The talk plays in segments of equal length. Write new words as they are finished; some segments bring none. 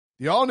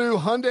The all-new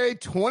Hyundai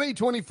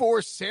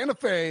 2024 Santa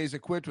Fe is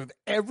equipped with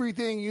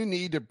everything you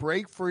need to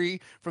break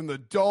free from the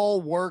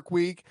dull work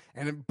week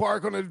and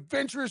embark on an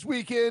adventurous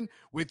weekend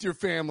with your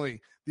family.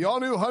 The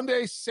all-new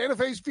Hyundai Santa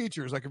Fe's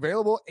features like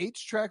available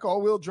H-Track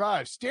all-wheel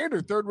drive,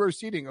 standard third-row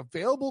seating,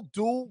 available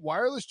dual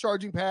wireless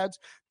charging pads,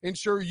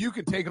 ensure you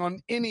can take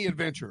on any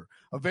adventure.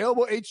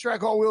 Available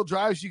H-Track all-wheel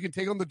drives, you can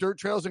take on the dirt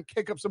trails and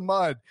kick up some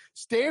mud.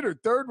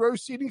 Standard third-row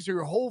seating so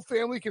your whole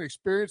family can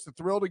experience the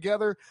thrill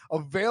together.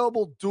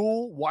 Available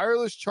dual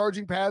wireless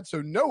charging pads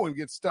so no one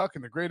gets stuck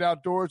in the great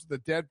outdoors with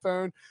a dead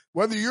phone.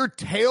 Whether you're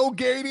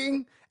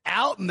tailgating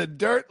out in the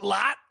dirt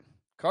lot,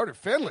 Carter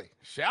Finley,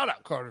 shout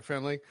out Carter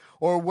Finley,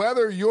 or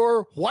whether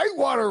you're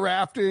whitewater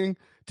rafting,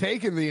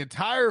 taking the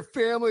entire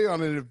family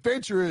on an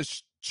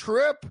adventurous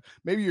trip,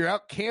 maybe you're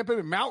out camping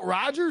in Mount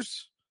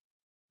Rogers.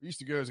 I used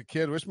to go as a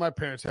kid. Wish my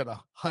parents had a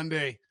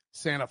Hyundai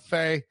Santa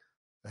Fe.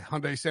 The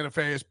Hyundai Santa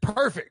Fe is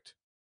perfect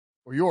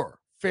for your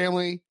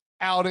family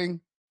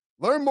outing.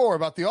 Learn more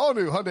about the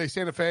all-new Hyundai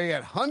Santa Fe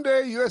at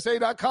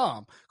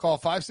HyundaiUSA.com. Call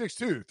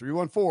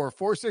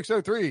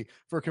 562-314-4603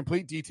 for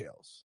complete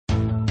details.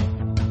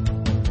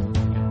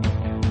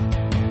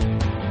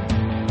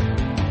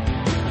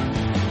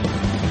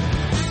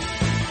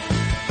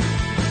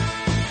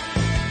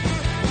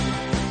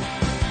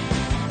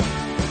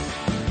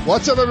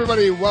 What's up,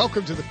 everybody?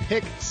 Welcome to the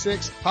Pick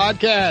Six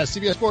Podcast,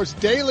 CBS Sports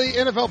Daily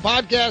NFL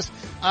Podcast.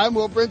 I'm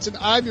Will Brinson.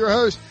 I'm your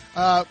host.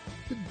 If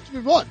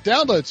you want,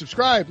 download,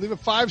 subscribe, leave a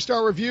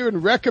 5-star review,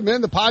 and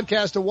recommend the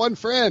podcast to one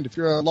friend. If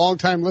you're a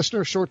long-time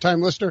listener,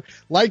 short-time listener,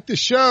 like the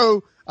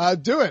show,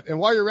 do it. And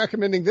while you're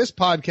recommending this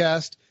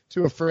podcast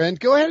to a friend,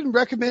 go ahead and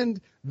recommend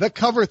the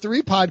Cover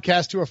 3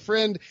 podcast to a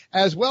friend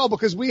as well,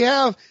 because we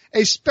have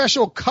a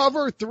special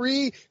Cover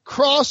 3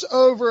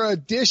 crossover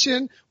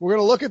edition. We're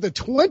going to look at the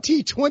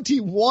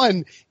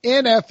 2021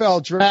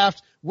 NFL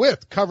Draft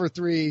with Cover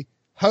 3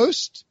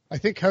 host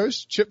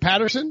Chip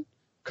Patterson,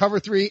 Cover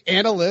 3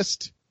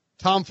 analyst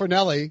Tom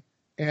Fornelli,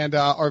 and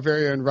our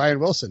very own Ryan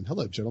Wilson.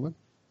 Hello, gentlemen.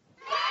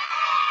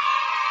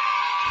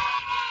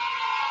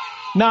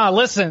 Nah,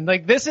 listen,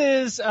 this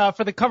is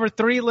for the Cover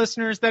 3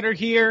 listeners that are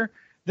here.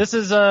 This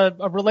is a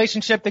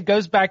relationship that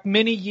goes back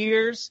many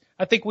years.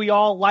 I think we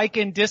all like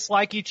and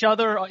dislike each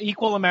other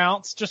equal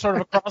amounts, just sort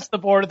of across the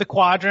board of the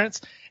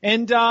quadrants.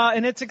 And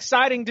it's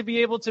exciting to be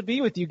able to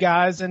be with you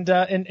guys and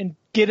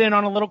get in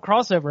on a little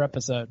crossover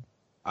episode.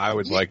 I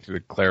would like to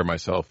declare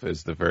myself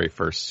as the very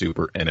first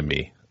super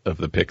enemy of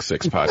the Pick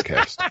Six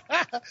podcast.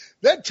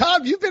 That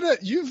Tom,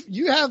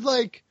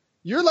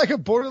 you're like a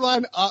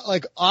borderline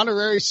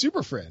honorary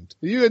super friend.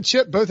 You and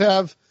Chip both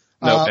have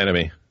no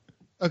enemy.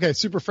 Okay,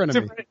 super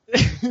frenemy.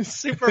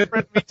 Super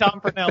frenemy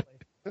Tom Fornelli.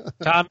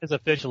 Tom is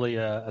officially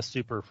a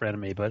super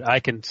frenemy, but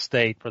I can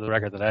state for the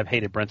record that I've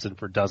hated Brinson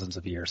for dozens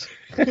of years.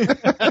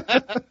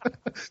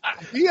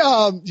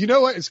 You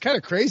know what? It's kind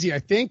of crazy. I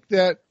think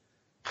that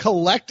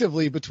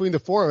collectively between the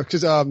four,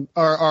 because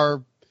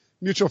our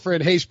mutual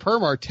friend Hayes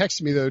Permar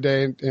texted me the other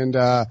day and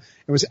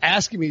was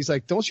asking me, he's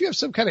like, don't you have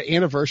some kind of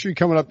anniversary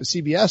coming up at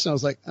CBS? And I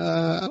was like,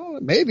 I don't know,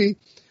 maybe.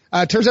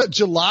 It turns out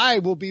July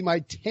will be my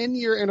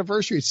 10-year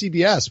anniversary at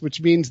CBS,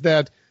 which means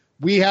that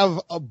we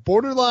have a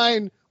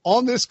borderline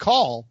on this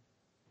call,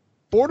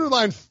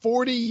 borderline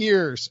 40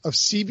 years of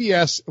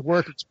CBS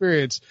work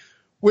experience,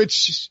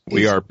 which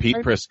we are Pete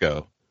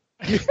Prisco.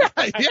 Yeah.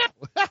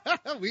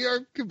 We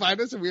are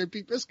Combiners and we are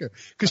Pete Prisco.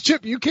 Because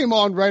Chip, you came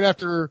on right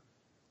after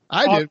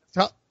I did.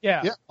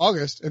 Yeah,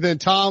 August. And then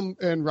Tom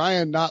and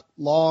Ryan not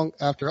long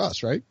after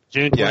us, right?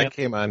 June. Yeah, I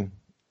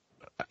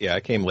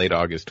came late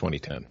August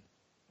 2010.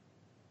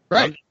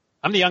 Right.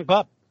 I'm the young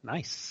pup.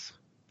 Nice.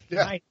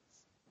 Yeah. Nice.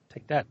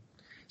 Take that.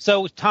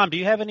 So, Tom, do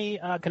you have any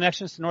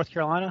connections to North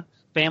Carolina?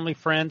 Family,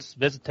 friends,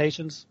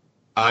 visitations?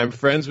 I'm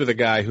friends with a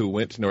guy who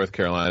went to North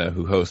Carolina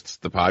who hosts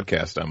the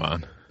podcast I'm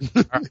on.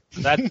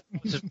 That's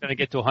just going to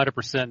get to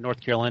 100% North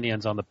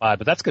Carolinians on the pod,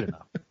 but that's good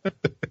enough.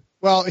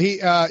 Well,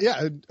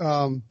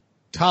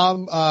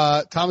 Tom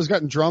has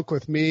gotten drunk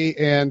with me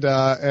and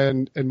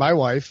my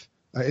wife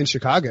in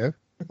Chicago,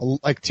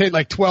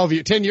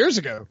 10 years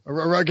ago,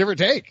 give or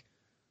take.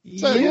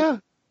 So, yeah.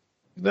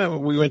 No,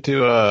 we went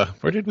to,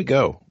 where did we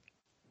go?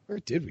 Where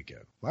did we go?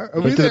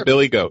 Went to the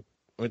Billy Goat.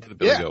 Went to the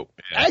Billy Goat.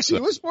 Yeah, actually,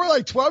 it was more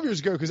like 12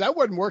 years ago because I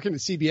wasn't working at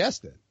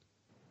CBS then.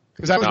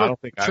 Because I don't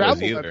think I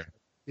was either.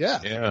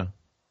 Yeah.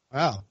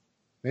 Wow.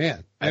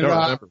 Man. I don't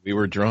remember. We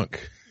were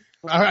drunk.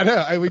 I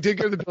know. We did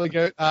go to the Billy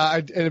Goat.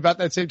 And about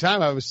that same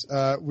time, we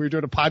were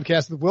doing a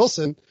podcast with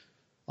Wilson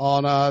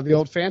on the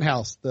old fan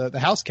house, the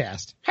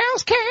Housecast.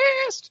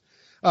 Housecast!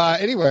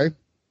 Anyway.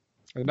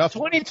 Enough.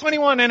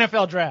 2021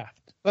 NFL Draft.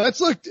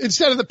 Let's look,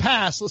 instead of the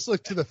past, let's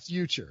look to the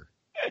future.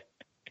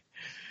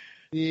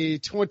 The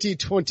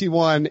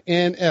 2021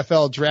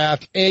 NFL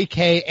Draft,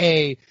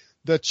 a.k.a.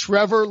 the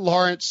Trevor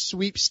Lawrence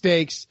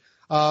sweepstakes.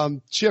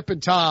 Chip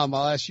and Tom,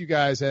 I'll ask you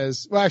guys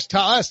I'll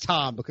ask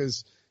Tom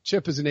because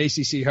Chip is an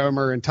ACC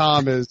homer and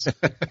Tom is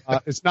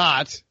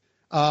not.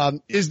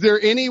 Is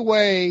there any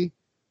way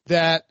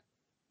that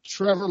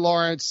Trevor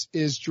Lawrence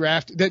is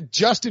drafted, that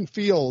Justin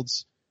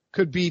Fields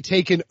could be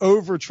taken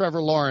over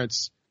Trevor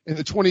Lawrence in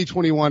the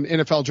 2021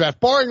 NFL draft,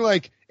 barring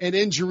like an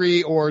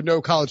injury or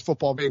no college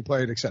football being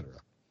played, et cetera?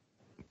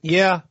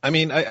 Yeah, I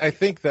mean, I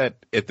think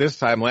that at this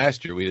time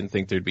last year, we didn't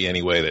think there'd be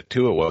any way that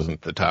Tua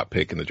wasn't the top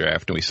pick in the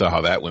draft, and we saw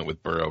how that went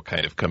with Burrow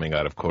kind of coming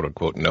out of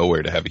quote-unquote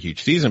nowhere to have a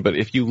huge season. But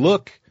if you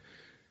look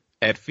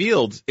at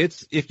Fields,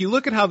 if you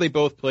look at how they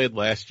both played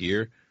last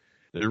year,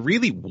 there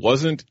really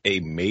wasn't a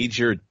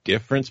major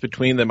difference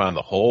between them on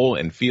the whole,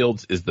 and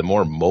Fields is the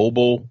more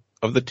mobile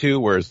of the two,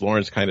 whereas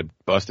Lawrence kind of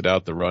busted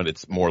out the run.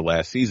 It's more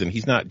last season.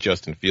 He's not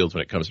Justin Fields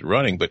when it comes to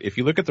running, but if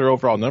you look at their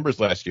overall numbers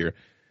last year,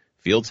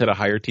 Fields had a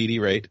higher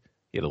TD rate.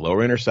 He had a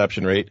lower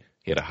interception rate.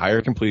 He had a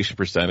higher completion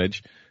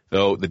percentage,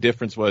 though the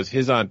difference was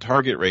his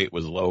on-target rate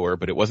was lower,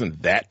 but it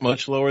wasn't that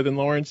much lower than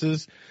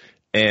Lawrence's.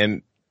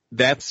 And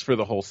that's for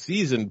the whole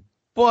season.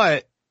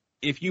 But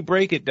if you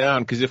break it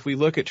down, because if we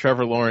look at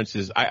Trevor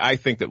Lawrence's, I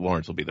think that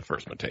Lawrence will be the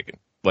first one taken,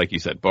 like you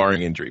said,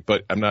 barring injury.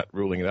 But I'm not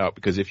ruling it out,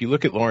 because if you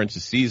look at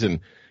Lawrence's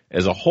season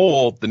as a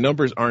whole, the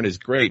numbers aren't as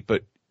great,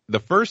 but the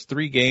first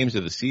 3 games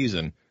of the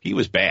season, he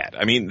was bad.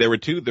 I mean, there were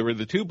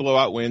the 2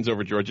 blowout wins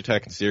over Georgia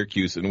Tech and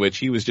Syracuse, in which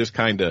he was just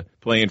kind of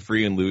playing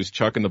free and loose,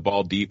 chucking the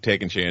ball deep,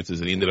 taking chances,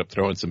 and he ended up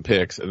throwing some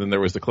picks. And then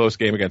there was the close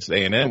game against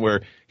A&M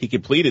where he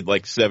completed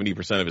like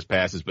 70% of his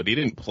passes, but he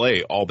didn't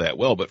play all that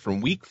well. But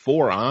from week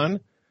 4 on,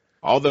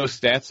 all those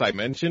stats I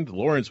mentioned,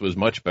 Lawrence was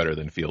much better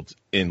than Fields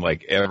in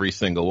like every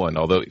single one.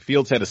 Although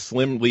Fields had a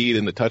slim lead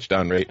in the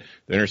touchdown rate,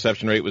 the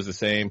interception rate was the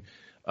same.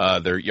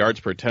 Their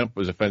yards per attempt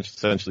was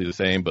essentially the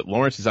same, but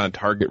Lawrence's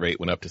on-target rate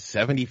went up to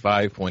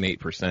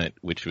 75.8%,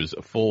 which was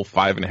a full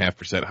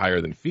 5.5% higher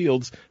than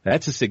Fields.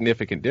 That's a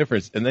significant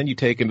difference. And then you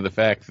take into the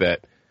fact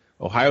that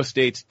Ohio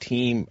State's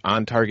team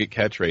on-target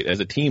catch rate as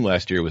a team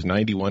last year was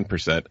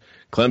 91%.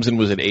 Clemson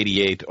was at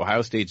 88.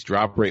 Ohio State's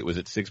drop rate was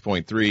at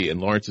 6.3,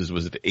 and Lawrence's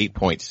was at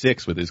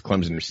 8.6 with his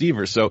Clemson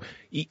receivers. So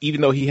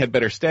even though he had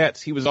better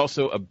stats, he was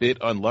also a bit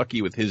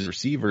unlucky with his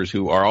receivers,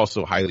 who are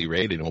also highly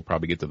rated, and we'll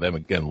probably get to them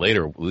again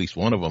later. At least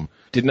one of them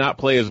did not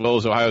play as well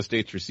as Ohio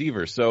State's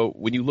receivers. So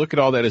when you look at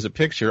all that as a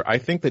picture, I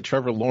think that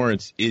Trevor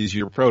Lawrence is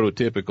your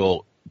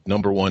prototypical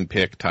number 1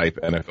 pick type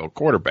NFL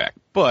quarterback.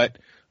 But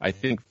I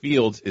think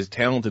Fields is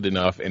talented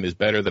enough and is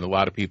better than a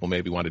lot of people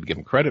maybe wanted to give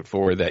him credit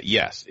for, that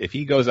yes, if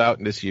he goes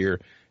out this year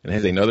and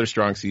has another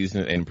strong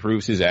season and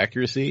improves his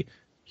accuracy,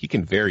 he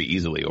can very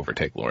easily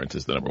overtake Lawrence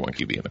as the number 1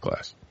 QB in the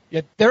class.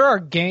 Yeah, there are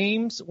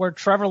games where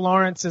Trevor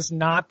Lawrence is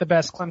not the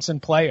best Clemson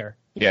player.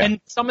 Yeah.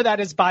 And some of that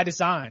is by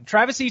design.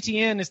 Travis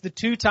Etienne is the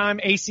 2-time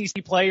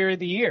ACC player of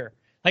the year.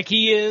 Like,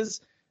 he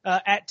is,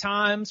 at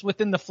times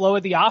within the flow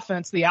of the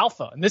offense, the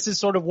alpha. And this is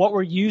sort of what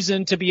we're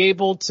using to be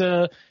able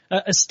to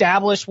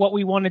establish what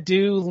we want to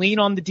do, lean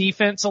on the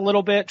defense a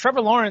little bit.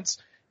 Trevor Lawrence,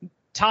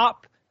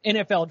 top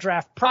NFL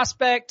draft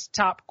prospect,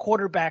 top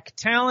quarterback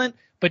talent,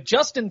 but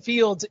Justin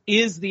Fields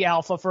is the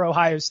alpha for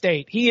Ohio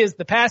State. He is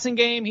the passing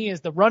game. He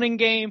is the running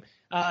game.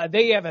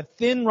 They have a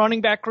thin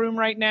running back room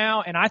right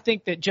now, and I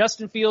think that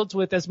Justin Fields,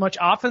 with as much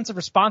offensive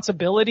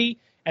responsibility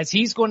as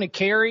he's going to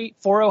carry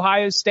for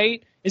Ohio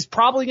State, is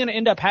probably going to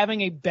end up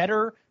having a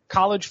better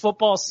college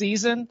football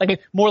season,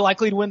 like more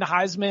likely to win the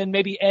Heisman,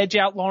 maybe edge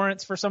out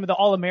Lawrence for some of the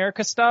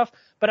All-America stuff.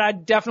 But I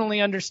definitely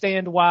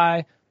understand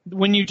why,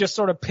 when you just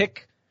sort of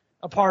pick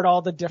apart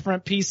all the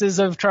different pieces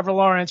of Trevor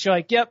Lawrence, you're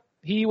like, yep,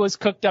 he was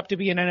cooked up to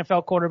be an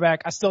NFL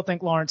quarterback. I still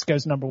think Lawrence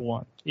goes number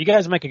 1. You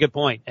guys make a good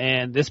point,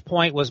 and this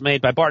point was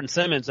made by Barton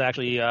Simmons,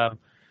 actually, I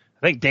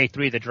think day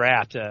 3 of the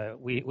draft.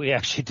 We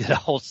actually did a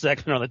whole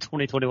segment on the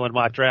 2021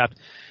 mock draft.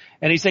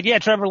 And he said, yeah,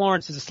 Trevor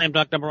Lawrence is a slam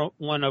dunk number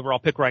 1 overall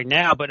pick right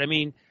now. But, I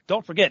mean,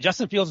 don't forget,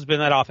 Justin Fields has been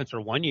in that offense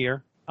for 1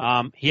 year.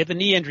 He had the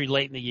knee injury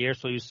late in the year,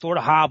 so he was sort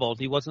of hobbled.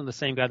 He wasn't the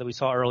same guy that we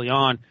saw early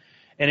on.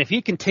 And if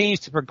he continues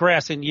to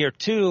progress in year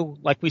 2,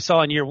 like we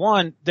saw in year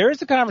 1, there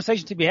is a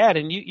conversation to be had,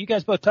 and you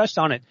guys both touched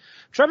on it.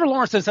 Trevor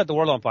Lawrence didn't set the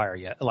world on fire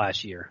yet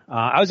last year.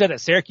 I was at that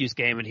Syracuse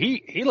game, and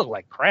he looked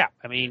like crap.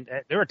 I mean,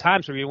 there were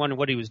times where you wondered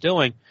what he was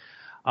doing.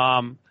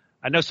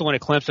 I know someone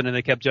at Clemson, and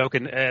they kept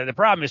joking. The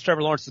problem is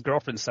Trevor Lawrence's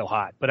girlfriend's so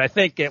hot. But I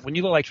think when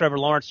you look like Trevor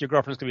Lawrence, your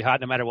girlfriend's going to be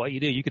hot no matter what you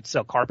do. You could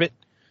sell carpet.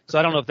 So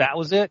I don't know if that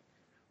was it.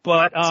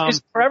 But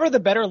is Trevor the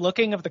better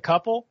looking of the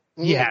couple?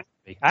 Yeah.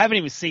 I haven't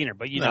even seen her,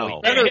 but you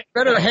know.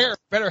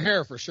 Better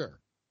hair for sure.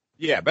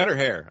 Yeah, better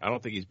hair. I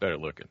don't think he's better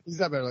looking. He's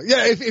not better looking.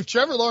 Yeah, if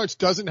Trevor Lawrence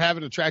doesn't have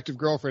an attractive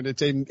girlfriend,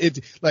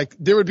 it's like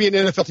there would be an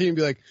NFL team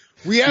be like,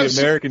 we have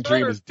the American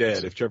dream is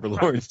dead if Trevor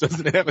Lawrence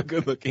doesn't have a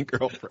good looking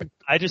girlfriend.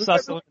 I just saw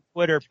someone on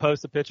Twitter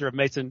post a picture of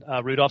Mason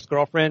Rudolph's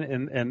girlfriend,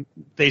 and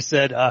they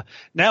said,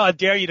 now I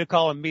dare you to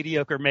call him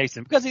mediocre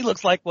Mason, because he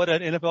looks like what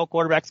an NFL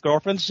quarterback's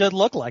girlfriend should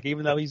look like,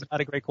 even though he's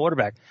not a great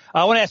quarterback.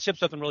 I want to ask Chip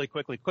something really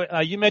quickly.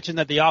 You mentioned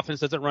that the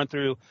offense doesn't run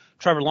through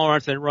Trevor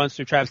Lawrence, and it runs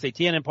through Travis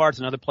Etienne in parts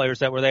and other players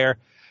that were there.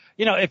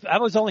 You know, if I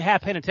was only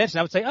half paying attention,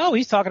 I would say, oh,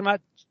 he's talking about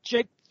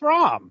Jake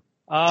Fromm.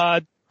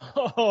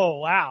 Oh,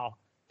 wow.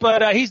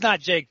 But he's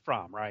not Jake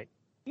Fromm, right?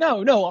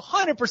 No,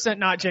 100%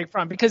 not Jake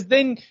Fromm, because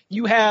then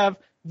you have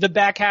the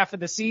back half of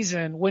the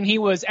season when he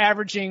was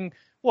averaging,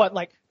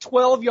 like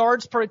 12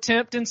 yards per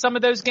attempt in some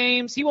of those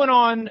games. He went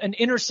on an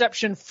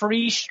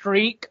interception-free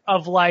streak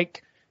of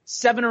like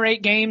 7 or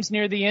 8 games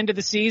near the end of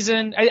the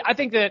season. I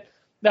think that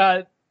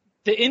the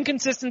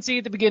inconsistency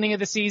at the beginning of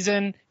the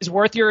season is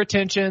worth your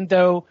attention,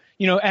 though,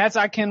 as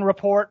I can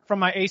report from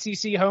my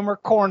ACC Homer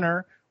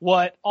corner,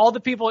 what all the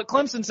people at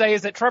Clemson say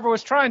is that Trevor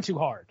was trying too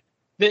hard,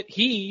 that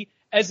he,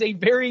 as a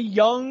very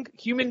young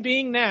human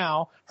being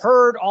now,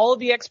 heard all of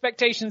the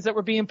expectations that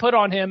were being put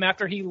on him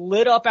after he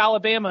lit up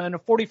Alabama in a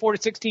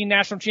 44-16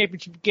 national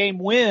championship game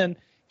win,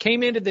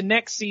 came into the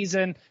next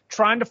season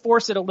trying to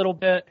force it a little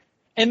bit.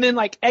 And then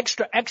like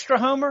extra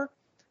Homer,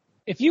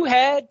 if you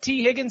had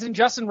T. Higgins and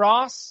Justin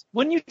Ross,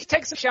 wouldn't you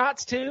take some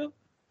shots too?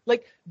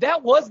 Like,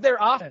 that was their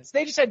offense.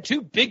 They just had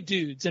 2 big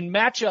dudes and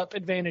matchup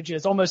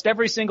advantages almost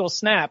every single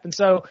snap. And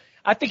so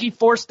I think he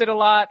forced it a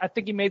lot. I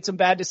think he made some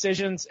bad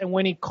decisions. And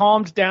when he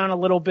calmed down a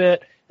little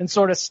bit and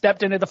sort of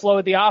stepped into the flow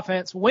of the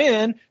offense,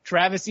 when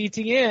Travis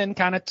Etienne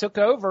kind of took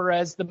over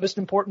as the most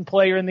important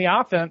player in the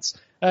offense,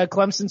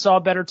 Clemson saw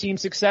better team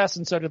success,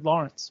 and so did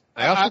Lawrence.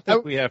 I also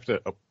think we have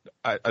to.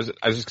 I was just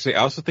going to say,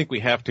 I also think we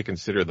have to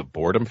consider the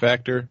boredom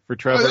factor for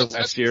Trevor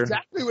last year.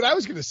 Exactly what I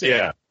was going to say.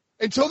 Yeah.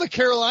 Until the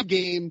Carolina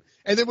game,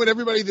 and then when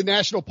everybody, the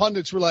national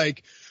pundits were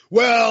like,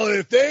 well,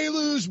 if they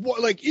lose,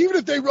 like, even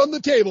if they run the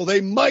table,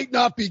 they might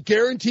not be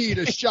guaranteed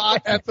a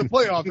shot at the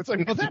playoff. It's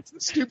like, well, that's the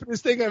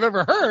stupidest thing I've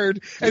ever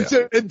heard. And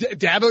so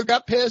Dabo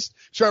got pissed.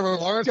 Trevor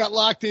Lawrence got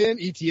locked in.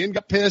 Etienne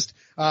got pissed.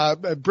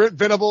 Brent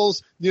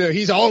Venables,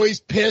 he's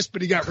always pissed,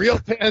 but he got real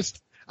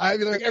pissed. I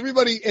mean, like,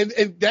 everybody,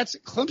 and that's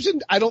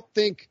Clemson. I don't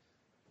think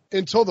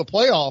until the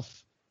playoff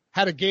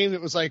had a game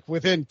that was like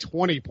within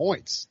 20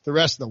 points the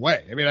rest of the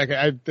way. I mean,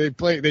 they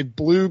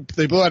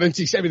blew out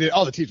NC State. I mean,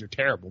 all the teams are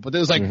terrible, but it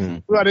was like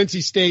blew out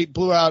NC State,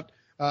 blew out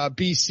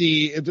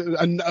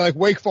BC, like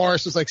Wake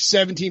Forest was like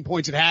 17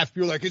 points at half.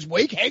 You're like, is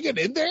Wake hanging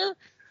in there?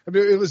 I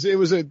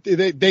mean,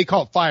 they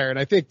caught fire, and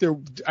I think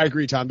I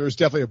agree, Tom. There was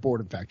definitely a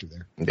boredom factor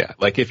there. Yeah,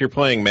 like if you're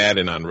playing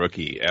Madden on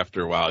rookie,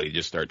 after a while you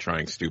just start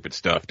trying stupid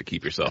stuff to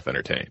keep yourself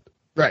entertained.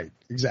 Right,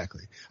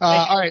 exactly.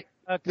 All right.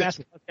 Can I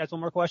ask one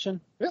more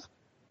question? Yeah.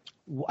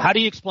 How do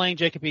you explain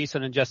Jacob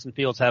Eason and Justin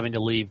Fields having to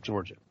leave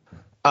Georgia?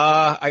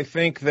 I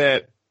think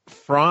that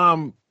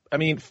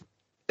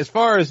as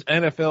far as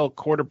NFL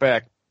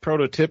quarterback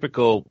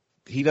prototypical,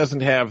 he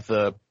doesn't have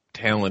the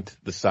talent,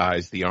 the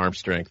size, the arm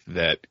strength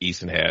that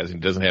Eason has,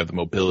 and doesn't have the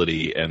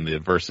mobility and the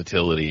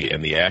versatility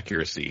and the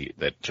accuracy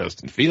that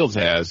Justin Fields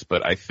has.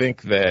 But I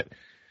think that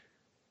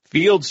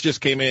Fields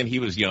just came in, he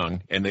was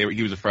young, and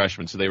he was a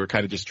freshman, so they were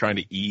kind of just trying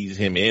to ease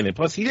him in. And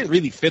plus, he didn't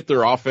really fit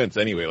their offense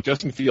anyway.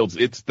 Justin Fields,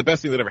 it's the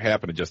best thing that ever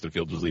happened to Justin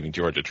Fields was leaving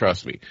Georgia,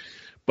 trust me.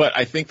 But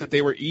I think that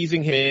they were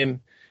easing him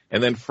in,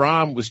 and then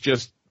Fromm was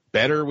just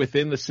better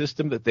within the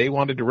system that they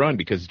wanted to run,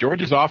 because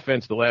Georgia's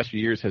offense the last few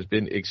years has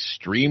been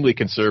extremely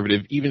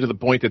conservative, even to the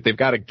point that they've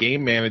got a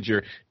game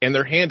manager, and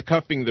they're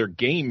handcuffing their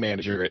game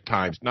manager at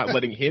times, not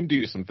letting him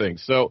do some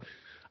things. So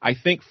I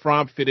think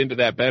Fromm fit into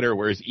that better,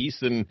 whereas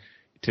Eason,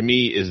 to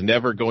me, is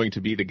never going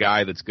to be the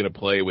guy that's going to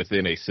play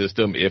within a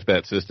system if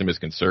that system is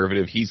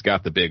conservative. He's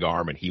got the big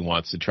arm, and he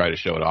wants to try to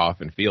show it off,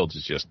 and Fields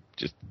is just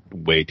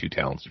way too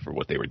talented for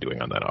what they were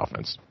doing on that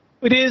offense.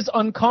 It is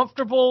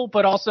uncomfortable,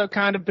 but also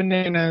kind of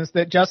bananas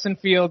that Justin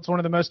Fields, one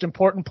of the most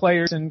important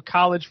players in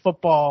college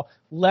football,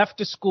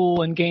 left a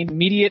school and gained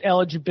immediate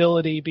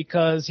eligibility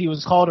because he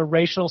was called a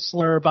racial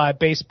slur by a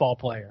baseball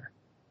player.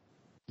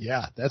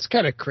 Yeah, that's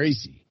kind of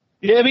crazy.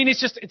 Yeah, I mean,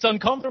 it's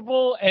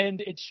uncomfortable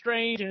and it's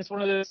strange, and it's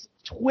one of those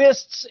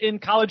twists in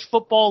college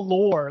football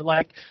lore.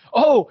 Like,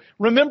 oh,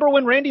 remember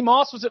when Randy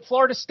Moss was at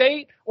Florida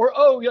State? Or,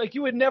 oh, like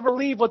you would never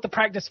leave what the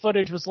practice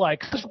footage was like.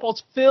 College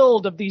football's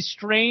filled of these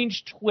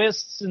strange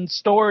twists and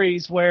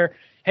stories where,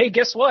 hey,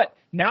 guess what?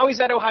 Now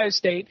he's at Ohio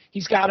State.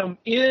 He's got him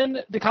in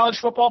the college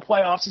football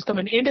playoffs. He's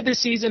coming into the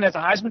season as a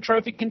Heisman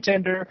Trophy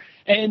contender,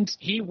 and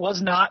he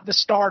was not the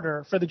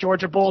starter for the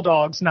Georgia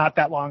Bulldogs not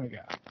that long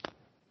ago.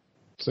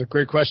 It's a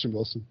great question,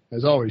 Wilson.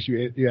 As always,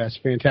 you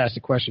ask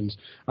fantastic questions.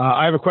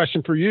 I have a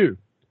question for you.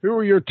 Who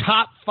were your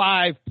top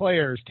 5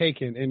 players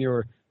taken in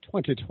your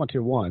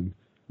 2021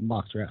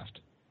 mock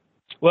draft?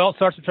 Well, it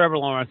starts with Trevor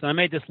Lawrence, and I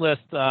made this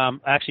list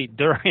actually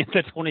during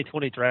the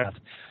 2020 draft.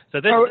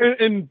 So this,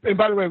 and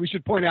by the way, we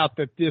should point out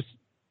that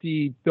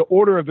the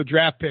order of the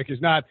draft pick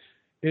is not.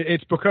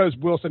 It's because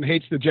Wilson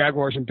hates the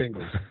Jaguars and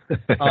Bengals.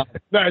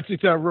 No,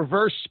 it's a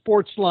reverse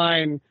sports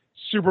line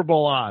Super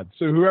Bowl odds.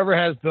 So whoever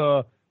has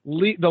the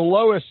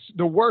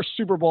worst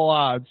Super Bowl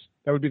odds,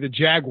 that would be the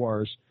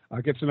Jaguars,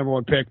 gets the number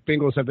 1 pick.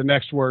 Bengals have the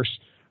next worst,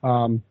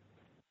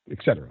 et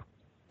cetera.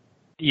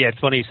 Yeah, it's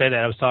funny you say that.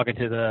 I was talking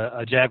to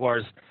the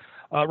Jaguars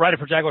writer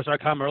for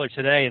Jaguars.com earlier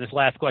today, and his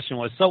last question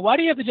was, so why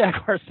do you have the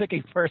Jaguars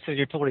picking first in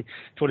your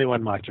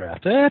 2021 mock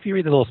draft? If you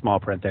read the little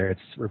small print there,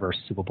 it's reverse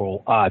Super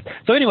Bowl odds.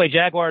 So anyway,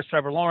 Jaguars,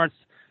 Trevor Lawrence.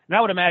 And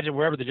I would imagine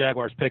wherever the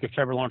Jaguars pick, if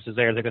Trevor Lawrence is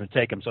there, they're going to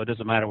take him. So it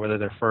doesn't matter whether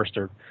they're first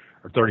or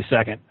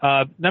 32nd.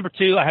 Number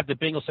 2, I have the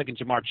Bengals taking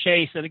Jamar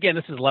Chase. And again,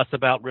 this is less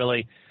about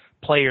really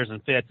players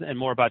and fits, and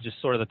more about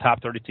just sort of the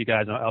top 32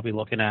 guys I'll be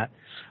looking at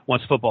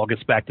once football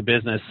gets back to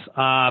business.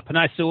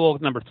 Penei Sewell,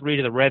 number 3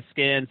 to the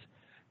Redskins.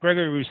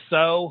 Gregory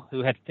Rousseau,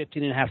 who had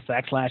 15.5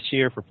 sacks last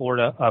year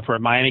for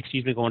Miami,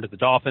 going to the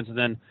Dolphins. And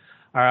then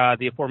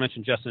the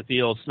aforementioned Justin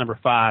Fields, number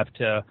 5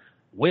 to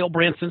Will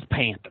Brinson's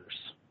Panthers.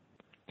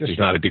 He's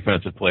not a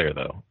defensive player,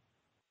 though.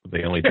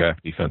 They only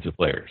draft defensive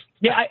players.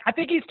 Yeah, I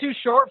think he's too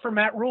short for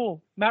Matt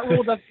Rule. Matt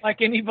Rule doesn't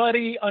like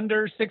anybody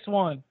under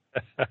 6'1".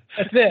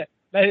 That's it.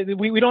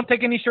 We don't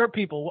take any short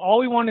people. All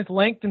we want is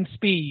length and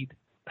speed.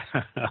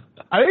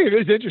 I think it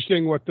is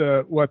interesting what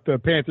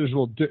the Panthers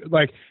will do,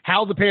 like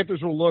how the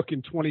Panthers will look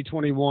in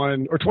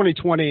 2021 or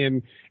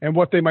 2020 and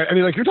what they might. I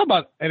mean, like you're talking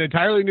about an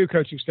entirely new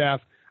coaching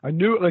staff, a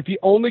new, like the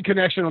only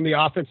connection on the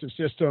offensive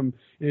system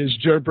is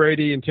Joe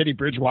Brady and Teddy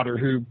Bridgewater,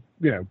 who,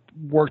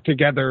 worked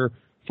together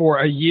for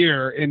a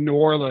year in New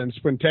Orleans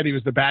when Teddy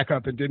was the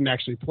backup and didn't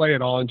actually play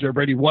at all, and Joe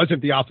Brady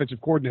wasn't the offensive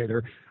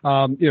coordinator.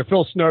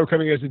 Phil Snow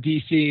coming as a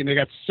DC, and they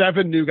got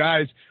 7 new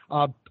guys.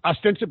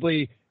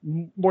 Ostensibly,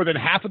 more than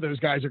half of those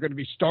guys are going to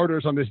be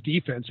starters on this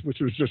defense, which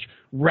was just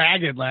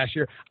ragged last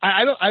year.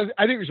 I think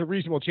there's a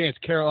reasonable chance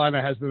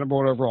Carolina has the number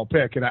 1 overall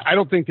pick, and I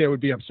don't think they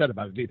would be upset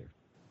about it either.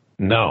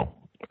 No.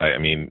 I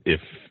mean, if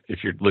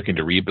you're looking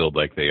to rebuild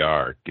like they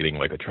are, getting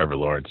like a Trevor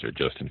Lawrence or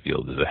Justin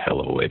Fields is a hell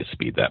of a way to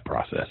speed that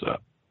process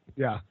up.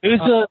 Yeah. Who's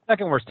the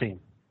second worst team?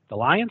 The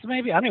Lions,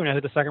 maybe? I don't even know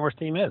who the second worst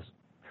team is.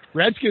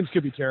 Redskins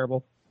could be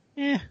terrible.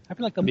 I feel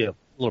like they'll be a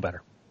little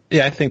better.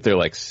 Yeah, I think they're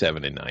like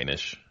 7 and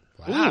 9-ish.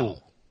 Wow.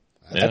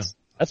 That's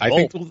I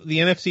bold. think the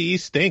NFC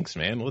East stinks,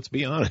 man. Let's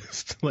be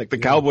honest. Like the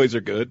Cowboys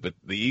are good, but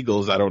the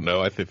Eagles, I don't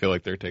know. I feel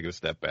like they're taking a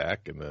step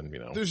back, and then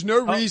There's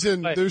no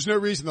reason. Right. There's no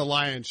reason the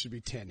Lions should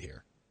be 10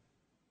 here.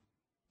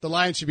 The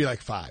Lions should be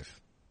like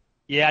 5.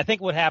 Yeah, I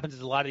think what happens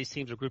is a lot of these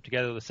teams are grouped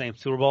together with the same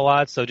Super Bowl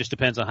odds, so it just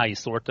depends on how you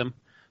sort them.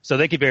 So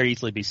they could very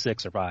easily be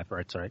 6 or 5,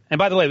 right? Sorry. And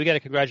by the way, we got to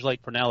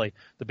congratulate Pernelli.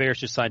 The Bears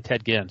just signed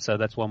Ted Ginn, so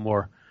that's one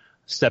more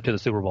step to the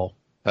Super Bowl.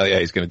 Oh yeah,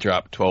 he's going to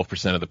drop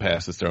 12% of the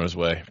passes thrown his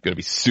way. Going to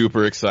be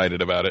super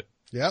excited about it.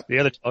 Yep. The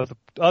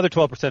other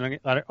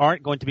 12%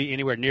 aren't going to be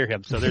anywhere near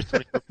him, so there's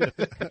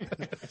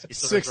 20%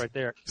 Six right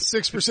there.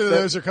 6% of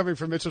those are coming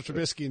from Mitchell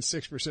Trubisky, and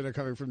 6% are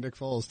coming from Nick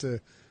Foles too.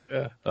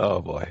 Yeah.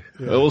 Oh boy,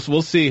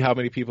 we'll see how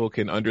many people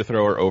can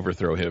underthrow or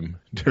overthrow him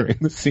during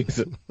the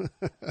season.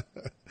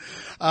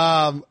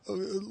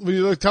 When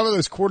you look, talk about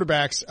those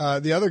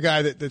quarterbacks, the other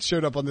guy that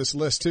showed up on this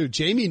list too,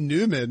 Jamie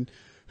Newman,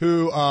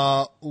 who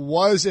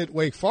was at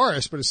Wake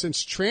Forest but has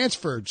since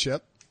transferred,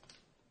 Chip,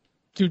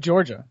 To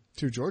Georgia.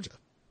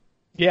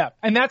 Yeah,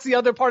 and that's the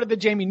other part of the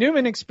Jamie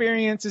Newman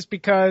experience is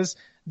because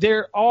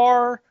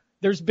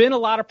there's been a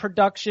lot of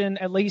production,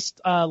 at least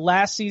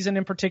last season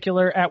in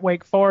particular at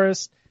Wake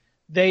Forest.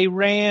 They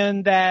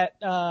ran that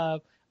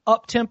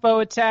up-tempo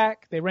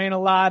attack. They ran a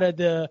lot of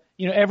the,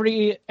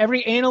 every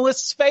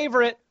analyst's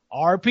favorite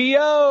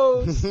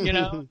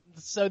RPOs,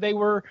 So they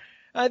were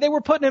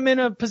putting him in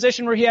a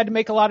position where he had to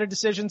make a lot of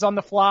decisions on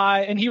the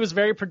fly, and he was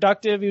very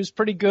productive. He was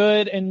pretty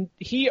good, and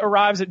he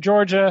arrives at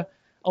Georgia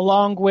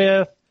along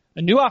with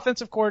a new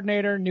offensive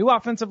coordinator, new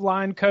offensive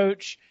line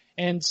coach.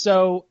 And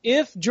so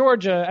if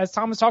Georgia, as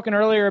Tom was talking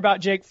earlier about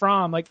Jake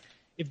Fromm,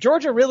 if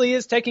Georgia really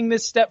is taking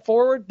this step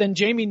forward, then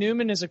Jamie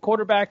Newman is a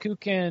quarterback who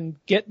can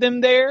get them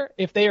there.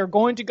 If they are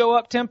going to go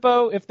up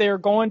tempo, if they are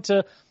going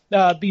to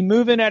be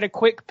moving at a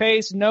quick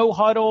pace, no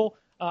huddle,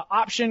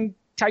 option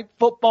type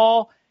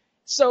football.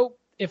 So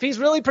if he's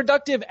really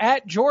productive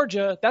at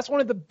Georgia, that's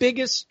one of the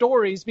biggest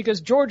stories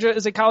because Georgia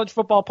is a college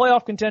football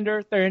playoff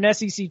contender. They're an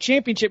SEC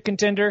championship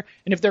contender.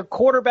 And if their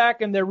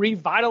quarterback and their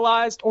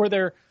revitalized or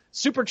their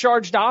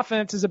supercharged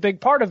offense is a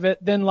big part of it,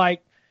 then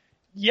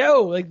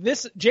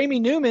this Jamie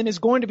Newman is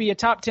going to be a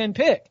top 10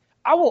 pick.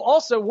 I will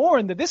also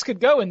warn that this could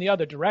go in the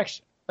other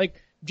direction.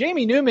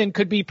 Jamie Newman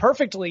could be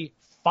perfectly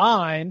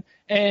fine.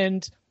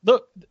 And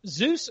look,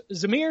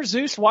 Zamir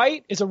Zeus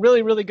White is a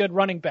really, really good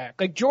running back.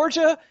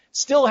 Georgia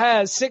still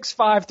has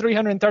 6'5",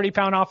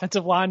 330-pound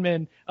offensive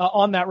linemen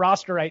on that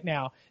roster right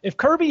now. If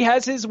Kirby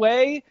has his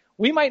way,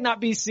 we might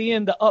not be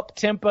seeing the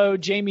up-tempo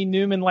Jamie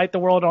Newman light the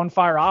world on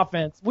fire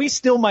offense. We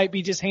still might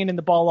be just handing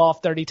the ball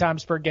off 30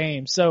 times per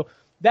game. So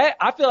that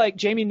I feel like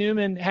Jamie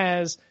Newman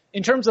has,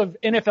 in terms of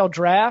NFL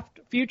draft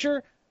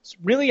future,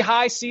 really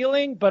high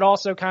ceiling, but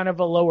also kind of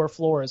a lower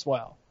floor as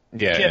well.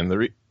 Yeah, and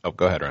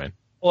go ahead, Ryan.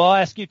 Well, I'll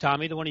ask you,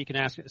 Tommy, the one you can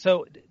ask.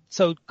 So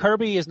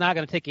Kirby is not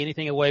going to take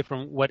anything away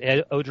from what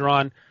Ed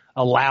Orgeron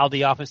allowed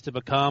the offense to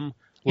become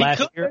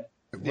last year.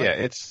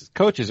 Yeah,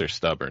 coaches are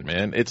stubborn,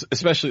 man. It's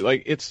especially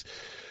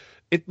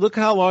look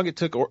how long it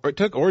took. It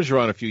took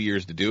Orgeron a few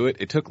years to do it.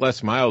 It took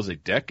Les Miles a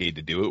decade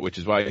to do it, which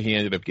is why he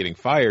ended up getting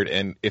fired.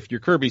 And if you're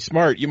Kirby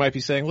Smart, you might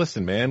be saying,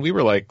 listen, man, we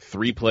were like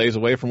 3 plays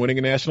away from winning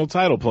a national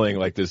title playing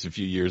like this a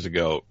few years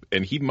ago.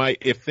 And he might,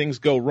 if things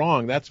go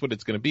wrong, that's what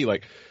it's going to be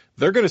like.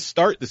 They're going to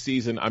start the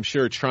season, I'm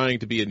sure, trying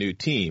to be a new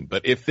team.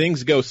 But if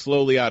things go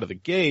slowly out of the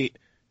gate,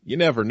 you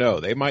never know.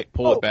 They might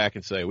pull it back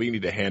and say, we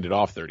need to hand it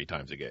off 30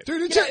 times a game.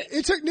 Dude,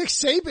 it took Nick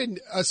Saban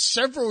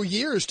several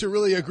years to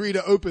really agree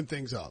to open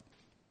things up.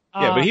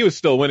 Yeah, but he was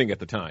still winning at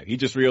the time. He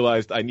just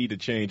realized I need to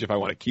change if I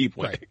want to keep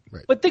winning.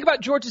 Right. But think about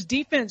Georgia's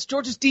defense.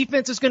 Georgia's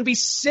defense is going to be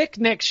sick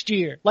next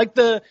year. Like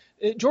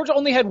Georgia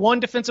only had one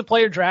defensive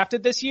player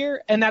drafted this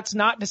year, and that's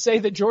not to say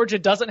that Georgia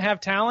doesn't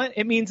have talent.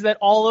 It means that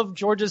all of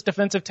Georgia's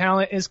defensive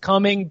talent is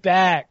coming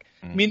back.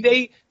 I mean,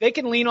 they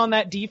can lean on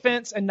that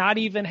defense and not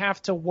even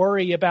have to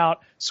worry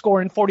about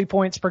scoring 40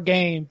 points per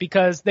game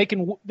because they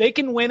can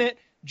win it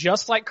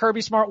just like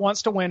Kirby Smart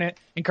wants to win it,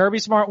 and Kirby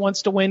Smart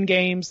wants to win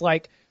games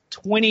like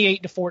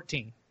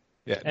 28-14.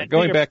 Yeah,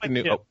 going back to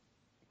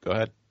go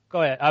ahead.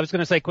 Go ahead. I was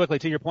going to say quickly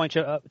to your point,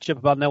 Chip,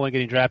 about no one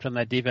getting drafted on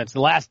that defense.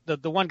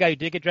 The one guy who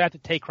did get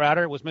drafted, Tay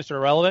Crowder, was Mr.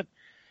 Irrelevant,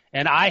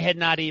 and I had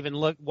not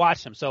even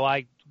watched him. So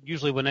I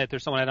usually when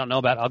there's someone I don't know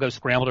about, I'll go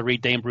scramble to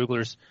read Dane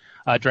Brugler's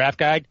draft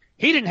guide.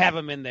 He didn't have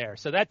him in there,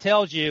 so that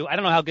tells you I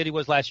don't know how good he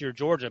was last year at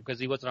Georgia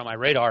because he wasn't on my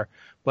radar.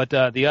 But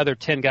the other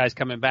 10 guys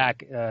coming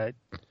back to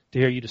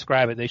hear you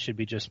describe it, they should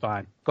be just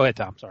fine. Go ahead,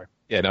 Tom. Sorry.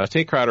 Yeah, no,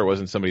 Tay Crowder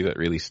wasn't somebody that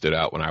really stood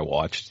out when I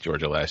watched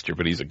Georgia last year,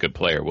 but he's a good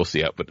player. We'll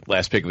see. But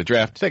last pick of the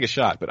draft, take a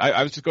shot. But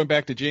I was just going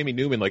back to Jamie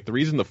Newman. Like, the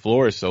reason the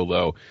floor is so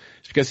low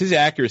is because his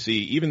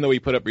accuracy, even though he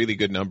put up really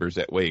good numbers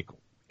at Wake,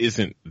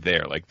 isn't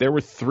there. Like, there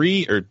were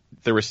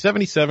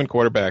 77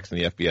 quarterbacks in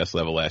the FBS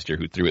level last year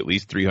who threw at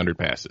least 300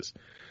 passes.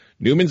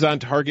 Newman's on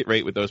target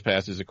rate with those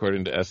passes,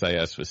 according to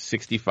SIS, was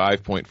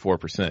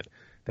 65.4%.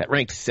 That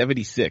ranked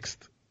 76th.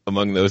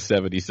 Among those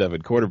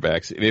 77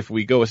 quarterbacks. And if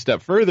we go a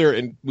step further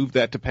and move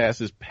that to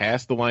passes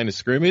past the line of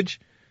scrimmage,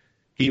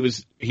 he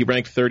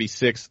ranked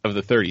 36th of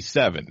the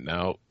 37.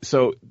 Now,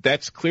 so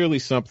that's clearly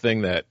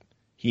something that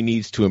he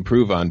needs to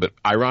improve on. But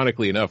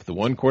ironically enough, the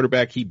one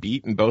quarterback he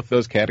beat in both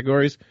those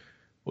categories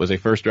was a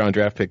first-round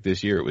draft pick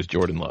this year. It was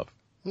Jordan Love.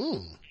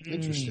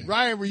 Interesting.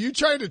 Ryan, were you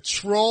trying to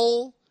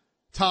troll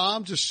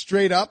Tom just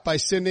straight up by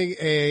sending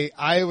a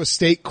Iowa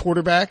State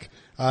quarterback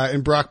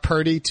and Brock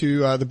Purdy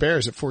to the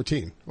Bears at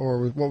 14?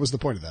 Or what was the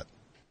point of that?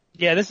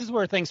 Yeah, this is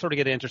where things sort of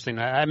get interesting.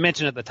 I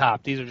mentioned at the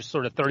top, these are just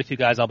sort of 32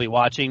 guys I'll be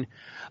watching.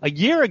 A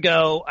year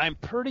ago, I'm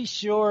pretty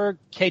sure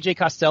KJ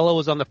Costello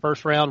was on the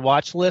first round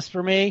watch list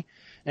for me,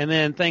 and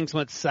then things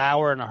went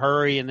sour in a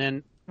hurry, and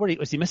then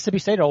was he Mississippi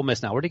State or Ole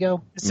Miss now? Where'd he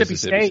go?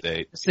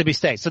 Mississippi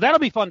State. So that'll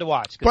be fun to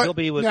watch. But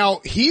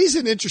now he's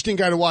an interesting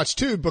guy to watch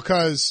too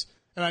because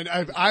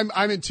and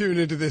I'm in tune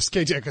into this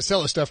KJ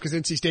Costello stuff because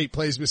NC State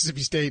plays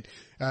Mississippi State.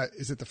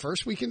 Is it the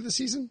first weekend of the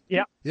season?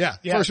 Yeah.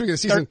 First weekend of the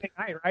season. Thursday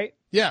night, right?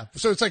 Yeah.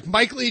 So it's like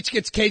Mike Leach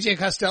gets KJ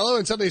Costello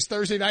and Sunday's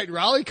Thursday night in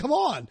Raleigh. Come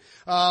on.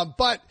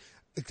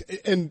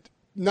 And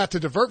not to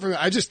divert from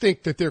it, I just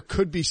think that there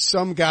could be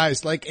some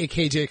guys like a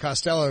KJ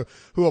Costello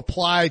who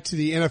apply to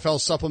the NFL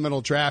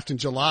supplemental draft in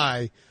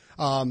July,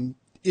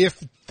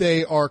 if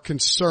they are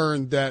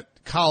concerned that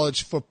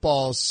college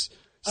football's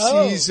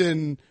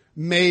season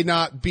may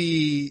not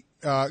be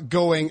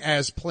going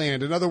as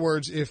planned. In other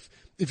words, if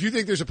you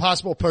think there's a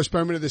possible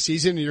postponement of the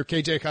season and you're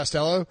KJ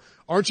Costello,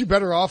 aren't you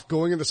better off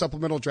going in the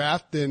supplemental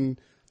draft than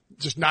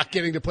just not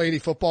getting to play any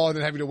football and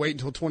then having to wait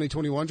until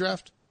 2021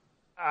 draft?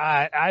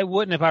 I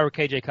wouldn't if I were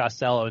KJ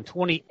Costello. In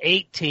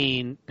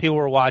 2018, people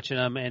were watching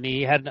him, and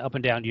he had an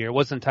up-and-down year. It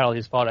wasn't entirely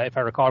his fault. If I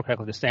recall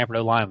correctly, the Stanford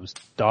O-line was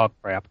dog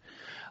crap.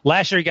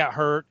 Last year he got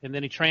hurt, and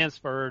then he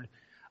transferred.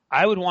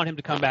 I would want him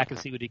to come back and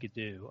see what he could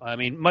do. I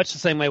mean, much the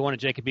same way I wanted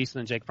Jacob Eason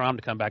and Jake Fromm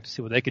to come back to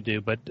see what they could do,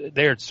 but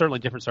they're certainly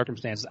different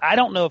circumstances. I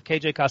don't know if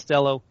KJ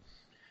Costello,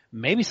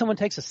 maybe someone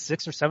takes a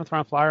 6th or 7th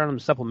round flyer on him in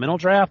the supplemental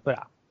draft,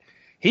 but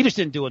he just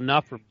didn't do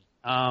enough for me.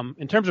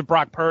 In terms of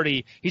Brock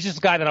Purdy, he's just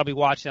a guy that I'll be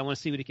watching. I want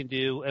to see what he can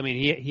do. I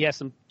mean, he has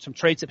some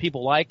traits that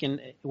people like,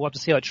 and we'll have to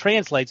see how it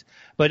translates.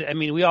 But, I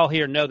mean, we all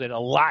here know that a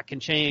lot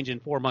can change in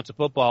 4 months of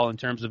football in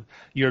terms of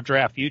your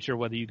draft future,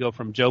 whether you go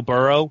from Joe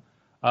Burrow,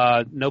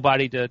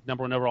 nobody to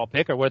number 1 overall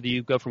pick, or whether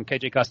you go from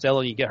KJ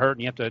Costello and you get hurt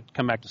and you have to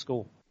come back to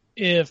school.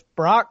 If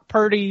Brock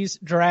Purdy's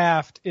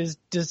draft is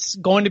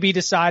going to be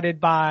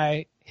decided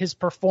by his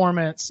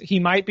performance,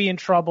 he might be in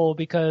trouble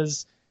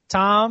because –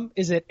 Tom,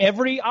 is it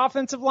every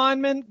offensive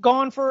lineman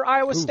gone for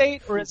Iowa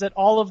State, or is it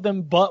all of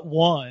them but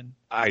one?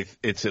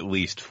 It's at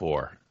least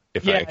 4. I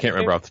can't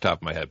remember off the top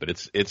of my head, but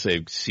it's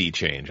a sea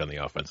change on the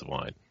offensive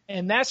line.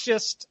 And that's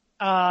just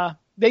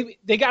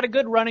they got a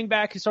good running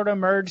back who sort of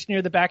emerged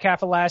near the back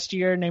half of last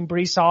year named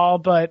Breece Hall,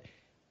 but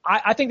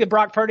I think that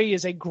Brock Purdy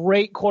is a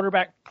great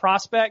quarterback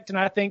prospect, and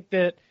I think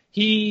that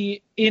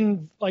he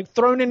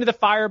thrown into the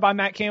fire by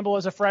Matt Campbell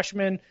as a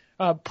freshman.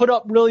 Put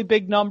up really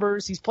big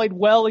numbers. He's played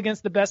well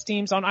against the best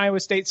teams on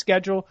Iowa State's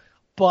schedule,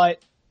 but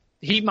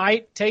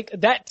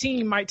that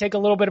team might take a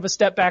little bit of a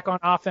step back on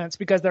offense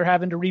because they're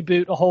having to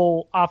reboot a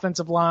whole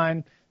offensive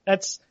line.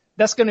 That's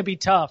going to be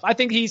tough. I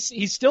think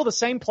he's still the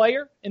same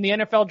player in the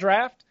NFL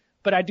draft,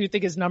 but I do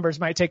think his numbers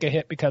might take a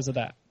hit because of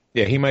that.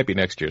 Yeah, he might be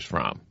next year's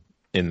Fromm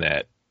in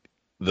that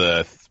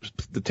the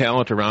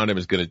talent around him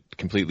is going to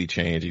completely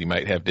change, and he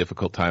might have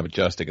difficult time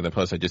adjusting. And then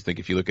plus, I just think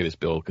if you look at his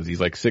build, because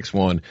he's like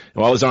 6'1", and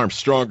while his arm's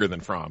stronger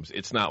than Fromm's,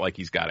 it's not like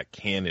he's got a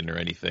cannon or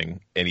anything,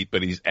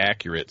 but he's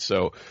accurate.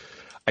 So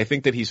I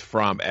think that he's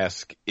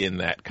Fromm-esque in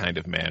that kind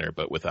of manner,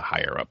 but with a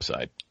higher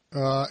upside.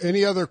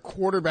 Any other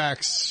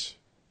quarterbacks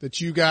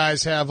that you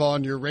guys have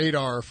on your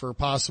radar for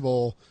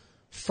possible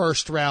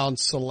first round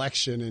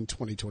selection in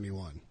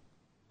 2021?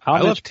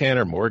 I love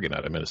Tanner Morgan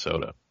out of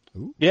Minnesota.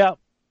 Ooh. Yeah,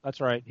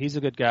 that's right. He's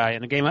a good guy.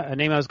 And a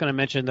name I was going to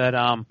mention that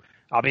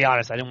I'll be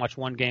honest, I didn't watch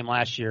one game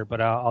last year, but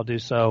I'll do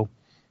so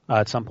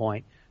at some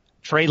point.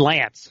 Trey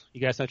Lance. You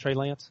guys know Trey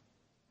Lance?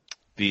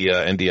 The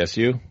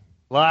NDSU?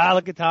 Well,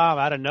 look at Tom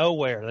out of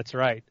nowhere. That's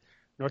right.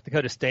 North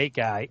Dakota State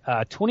guy.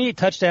 28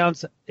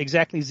 touchdowns,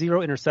 exactly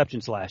 0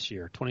 interceptions last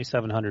year,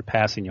 2,700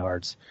 passing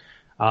yards.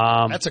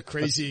 That's a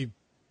crazy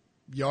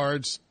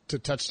yards to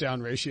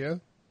touchdown ratio.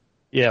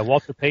 Yeah,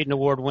 Walter Payton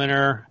Award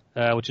winner,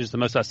 which is the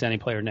most outstanding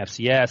player in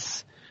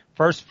FCS.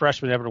 First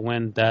freshman ever to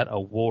win that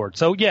award.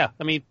 So, yeah,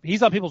 I mean,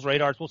 he's on people's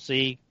radars. We'll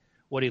see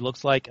what he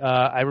looks like.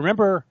 I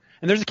remember,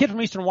 and there's a kid from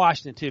Eastern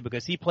Washington, too,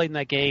 because he played in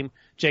that game,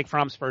 Jake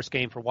Fromm's first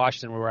game for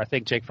Washington, where I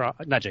think Jacob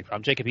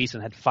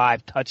Eason had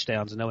 5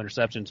 touchdowns and no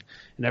interceptions,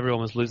 and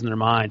everyone was losing their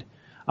mind.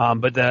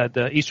 But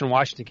the Eastern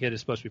Washington kid is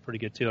supposed to be pretty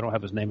good, too. I don't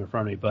have his name in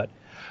front of me,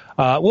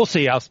 but we'll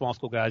see how small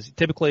school guys.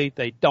 Typically,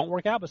 they don't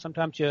work out, but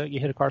sometimes you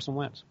hit a Carson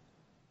Wentz.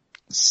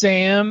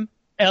 Sam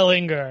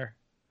Ehlinger.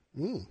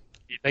 Ooh.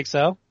 You think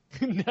so?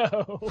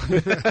 No.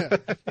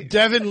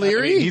 Devin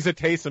Leary? I mean, he's a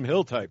Taysom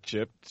Hill type,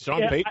 Chip.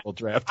 Sean Payton will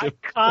draft him.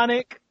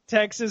 Iconic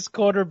Texas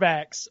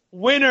quarterbacks.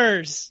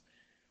 Winners.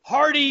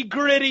 Hardy,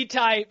 gritty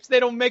types. They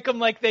don't make them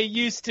like they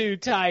used to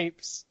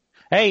types.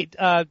 Hey,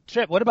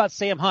 Trip, what about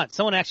Sam Hunt?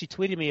 Someone actually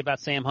tweeted me about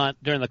Sam Hunt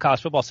during the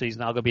college football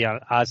season. I'll be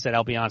honest,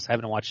 I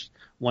haven't watched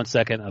 1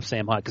 second of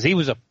Sam Hunt because he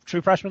was a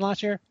true freshman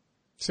last year.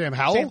 Sam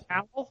Howell?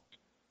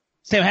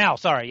 Sam Howell,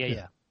 sorry.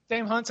 Yeah.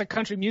 Sam Hunt's a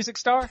country music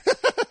star.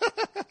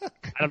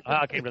 I don't know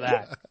how I came to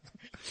that.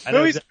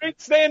 Louis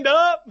Street, stand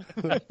up.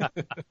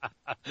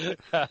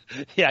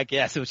 Yeah, I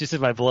guess it was just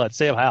in my blood.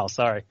 Sam Howell,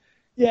 sorry.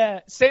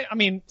 Yeah,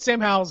 Sam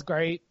Howell's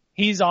great.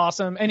 He's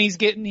awesome, and he's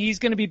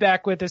going to be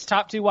back with his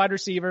top 2 wide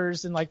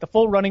receivers, and like the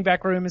full running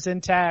back room is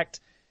intact.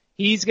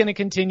 He's going to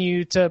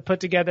continue to put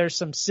together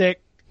some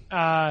sick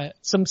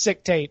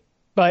tape.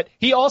 But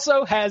he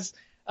also has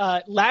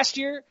last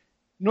year,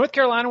 North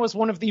Carolina was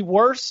one of the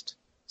worst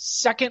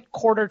second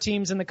quarter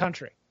teams in the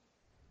country.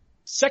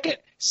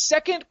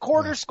 Second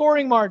quarter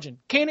scoring margin.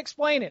 Can't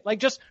explain it. Like,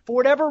 just for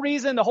whatever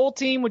reason, the whole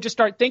team would just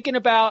start thinking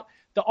about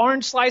the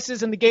orange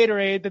slices and the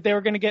Gatorade that they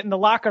were going to get in the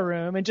locker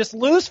room and just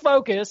lose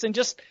focus and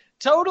just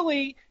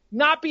totally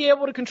not be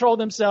able to control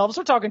themselves.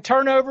 We're talking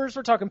turnovers.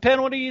 We're talking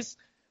penalties.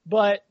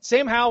 But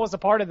Sam Howell was a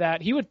part of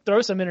that. He would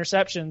throw some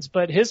interceptions,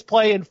 but his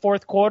play in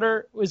fourth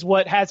quarter is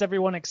what has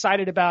everyone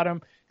excited about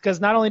him, because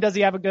not only does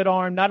he have a good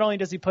arm, not only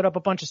does he put up a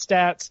bunch of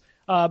stats,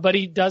 but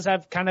he does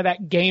have kind of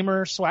that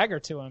gamer swagger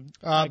to him.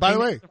 By the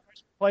way,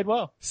 played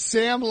well.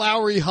 Sam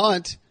Lowry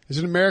Hunt is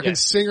an American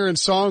singer and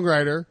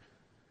songwriter.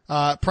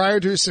 Prior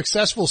to his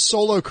successful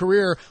solo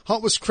career,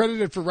 Hunt was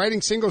credited for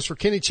writing singles for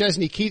Kenny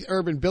Chesney, Keith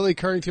Urban, Billy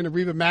Currington, and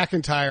Reba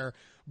McEntire.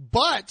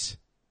 But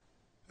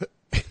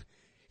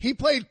he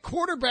played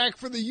quarterback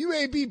for the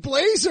UAB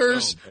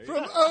Blazers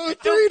from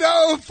 03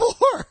 to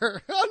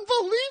 04.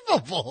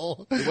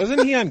 Unbelievable.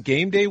 Wasn't he on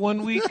game day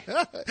one week?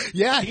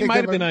 Yeah. He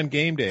might have been on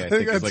game day, I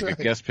think, as like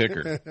a guest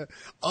picker.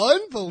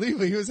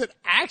 Unbelievable. He was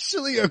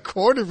actually a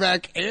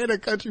quarterback and a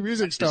country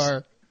music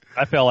star.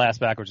 I fell ass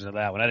backwards into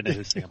that one. I didn't know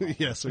his Sam.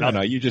 Yes.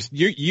 No,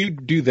 you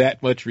do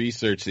that much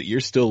research that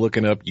you're still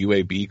looking up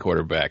UAB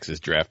quarterbacks as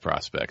draft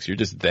prospects. You're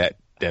just that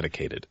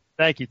dedicated.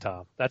 Thank you,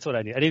 Tom. That's what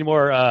I need. I need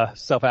more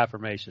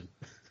self-affirmation.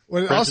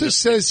 Well, it also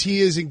says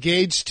he is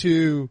engaged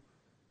to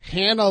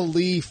Hannah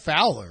Lee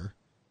Fowler.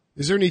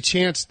 Is there any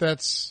chance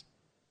that's...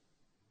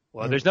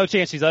 Well, there's no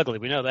chance he's ugly.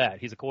 We know that.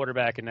 He's a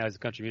quarterback and now he's a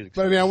country music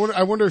star. But I mean,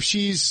 I wonder if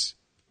she's...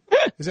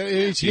 Is that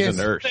any chance? She's a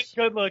nurse.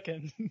 Good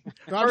looking.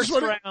 No,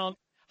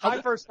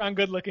 First round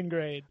good looking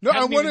grade. No,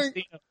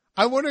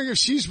 I'm wondering if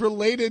she's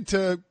related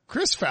to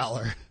Chris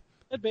Fowler.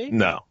 Could be.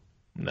 No.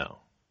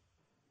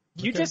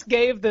 You just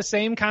gave the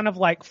same kind of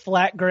like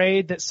flat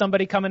grade that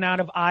somebody coming out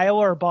of Iowa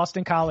or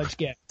Boston College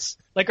gets.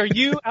 Like, are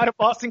you out of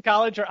Boston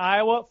College or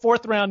Iowa?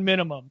 4th round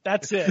minimum.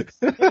 That's it.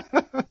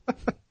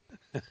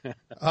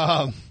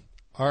 All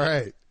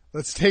right.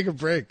 Let's take a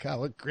break. God,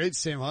 what great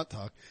Sam Hunt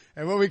talk.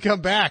 And when we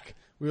come back,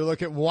 we'll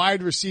look at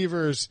wide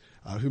receivers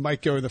who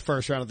might go in the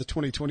first round of the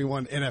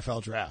 2021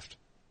 NFL Draft.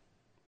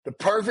 The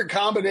perfect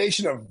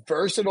combination of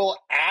versatile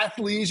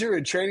athleisure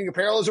and training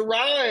apparel has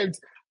arrived.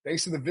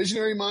 Thanks to the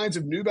visionary minds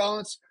of New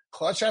Balance,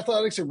 Clutch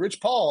Athletics, and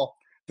Rich Paul,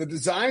 the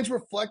designs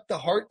reflect the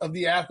heart of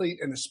the athlete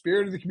and the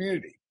spirit of the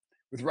community.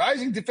 With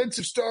rising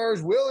defensive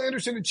stars Will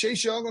Anderson and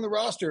Chase Young on the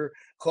roster,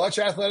 Clutch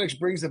Athletics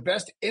brings the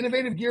best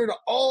innovative gear to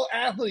all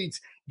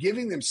athletes,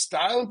 giving them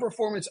style and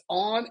performance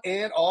on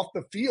and off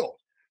the field.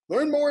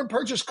 Learn more and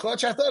purchase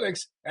Clutch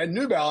Athletics at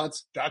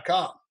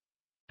NewBalance.com.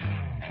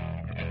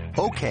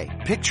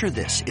 Okay, picture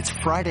this. It's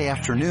Friday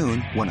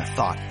afternoon when a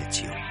thought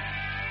hits you.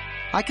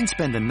 I can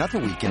spend another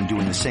weekend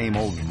doing the same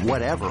old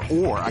whatever,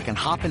 or I can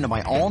hop into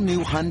my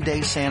all-new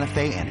Hyundai Santa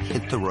Fe and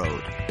hit the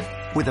road.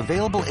 With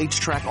available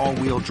H-Track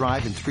all-wheel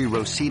drive and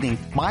 3-row seating,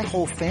 my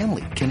whole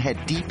family can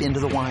head deep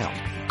into the wild.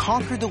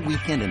 Conquer the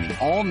weekend in the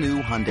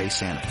all-new Hyundai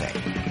Santa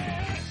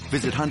Fe.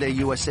 Visit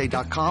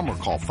HyundaiUSA.com or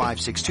call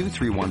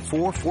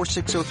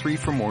 562-314-4603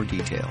 for more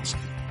details.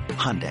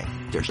 Hyundai,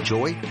 there's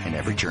joy in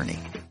every journey.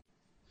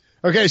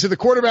 Okay, so the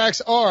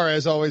quarterbacks are,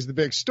 as always, the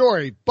big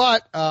story,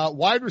 but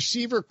wide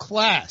receiver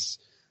class.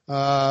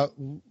 I'll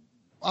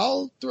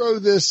throw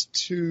this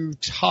to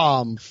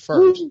Tom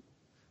first.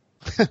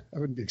 I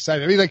wouldn't be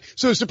excited. I mean,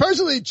 so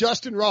supposedly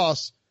Justin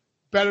Ross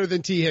better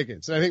than T.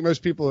 Higgins, and I think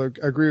most people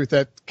agree with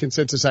that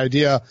consensus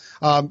idea.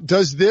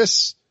 Does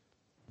this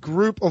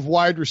group of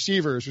wide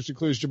receivers, which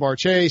includes Jamar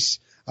Chase,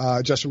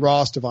 Justin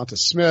Ross, Devonta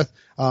Smith,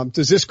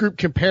 does this group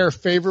compare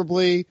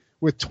favorably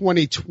with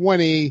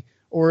 2020,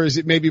 or is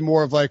it maybe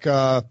more of like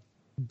a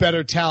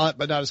better talent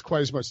but not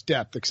quite as much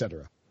depth, et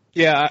cetera?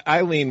 Yeah,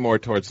 I lean more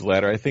towards the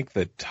latter. I think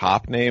the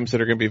top names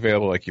that are going to be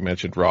available, like you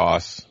mentioned,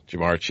 Ross,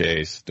 Jamar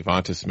Chase,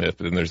 Devonta Smith,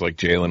 but then there's like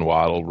Jalen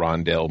Waddle,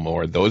 Rondale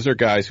Moore. Those are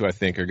guys who I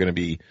think are going to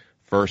be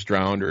first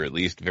round or at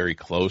least very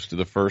close to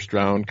the first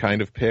round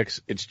kind of picks.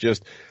 It's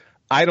just,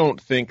 I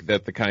don't think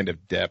that the kind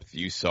of depth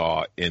you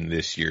saw in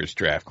this year's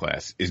draft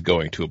class is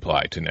going to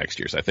apply to next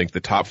year's. I think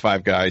the top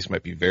 5 guys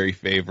might be very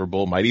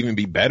favorable, might even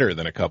be better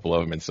than a couple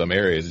of them in some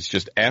areas. It's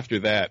just after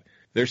that,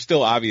 there's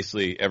still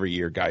obviously every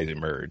year guys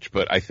emerge,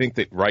 but I think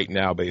that right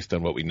now, based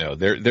on what we know,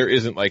 there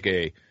isn't like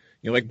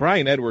like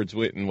Brian Edwards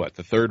went in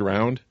the 3rd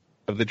round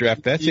of the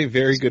draft. That's a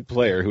very good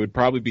player who would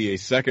probably be a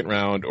 2nd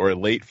round or a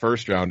late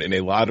 1st round in a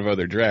lot of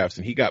other drafts,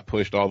 and he got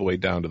pushed all the way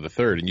down to the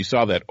 3rd. And you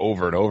saw that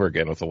over and over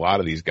again with a lot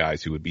of these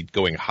guys who would be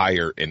going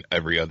higher in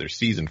every other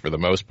season for the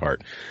most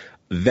part.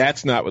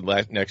 That's not what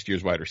next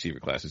year's wide receiver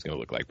class is going to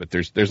look like, but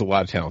there's a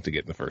lot of talent to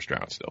get in the 1st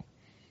round still.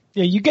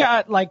 Yeah, you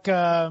got like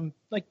a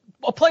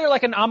player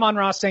like an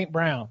Amon-Ra St.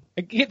 Brown.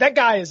 That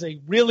guy is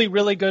a really,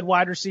 really good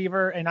wide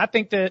receiver, and I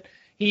think that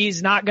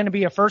he's not going to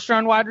be a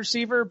first-round wide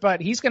receiver, but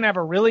he's going to have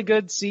a really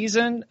good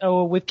season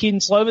with Keaton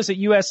Slovis at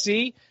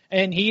USC,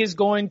 and he is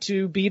going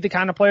to be the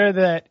kind of player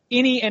that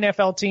any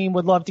NFL team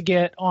would love to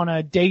get on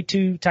a day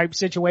 2 type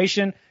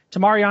situation.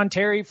 Tamarion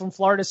Terry from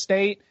Florida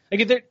State.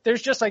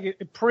 There's just like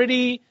a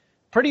pretty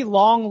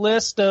long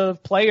list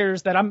of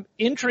players that I'm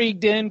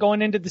intrigued in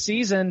going into the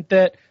season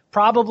that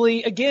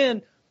probably,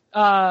 again,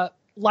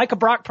 like a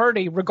Brock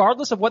Purdy,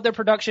 regardless of what their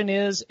production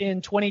is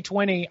in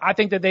 2020, I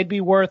think that they'd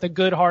be worth a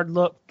good hard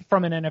look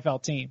from an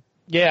NFL team.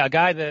 Yeah, a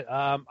guy that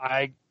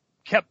I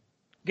kept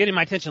getting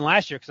my attention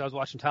last year because I was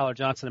watching Tyler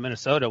Johnson in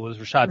Minnesota was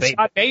Rashad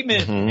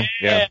Bateman. Mm-hmm.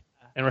 Yeah.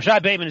 And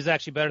Rashad Bateman is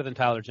actually better than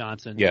Tyler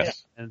Johnson.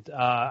 Yes. And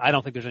I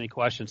don't think there's any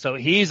question. So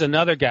he's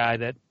another guy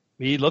that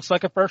he looks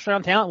like a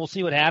first-round talent. We'll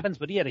see what happens,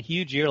 but he had a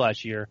huge year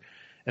last year,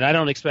 and I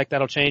don't expect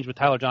that'll change with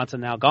Tyler Johnson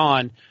now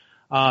gone.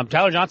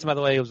 Tyler Johnson, by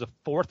the way, was a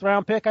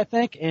 4th-round pick, I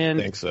think. And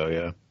I think so,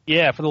 yeah.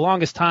 Yeah, for the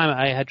longest time,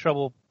 I had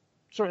trouble.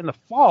 Sort of in the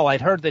fall, I'd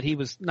heard that he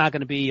was not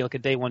going to be like a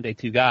day 1, day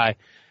 2 guy.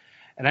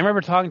 And I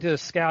remember talking to a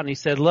scout, and he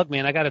said, look,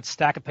 man, I got a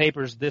stack of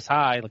papers this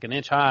high, like an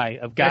inch high,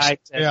 of guys.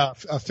 Yeah,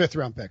 a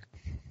 5th-round pick.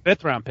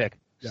 5th-round pick.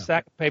 Yeah.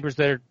 Stack of papers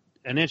that are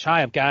an inch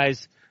high of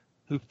guys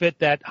who fit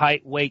that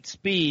height, weight,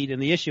 speed.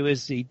 And the issue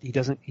is he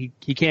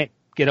can't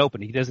get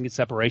open. He doesn't get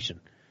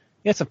separation.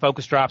 He had some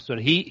focus drops, but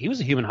he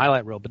was a human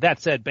highlight reel. But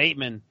that said,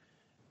 Bateman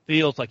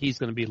feels like he's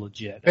going to be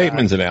legit.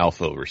 Bateman's an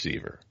alpha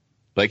receiver.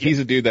 Like, he's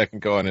a dude that can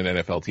go on an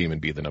NFL team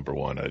and be the number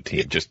 1 on a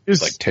team.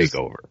 Take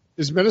over.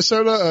 Is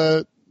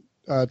Minnesota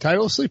a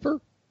title sleeper?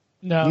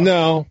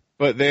 No,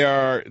 but they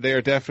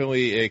are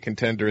definitely a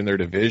contender in their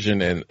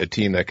division and a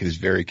team that is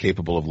very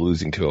capable of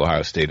losing to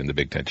Ohio State in the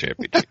Big Ten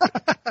championship.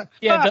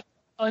 Yeah, the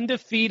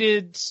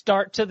undefeated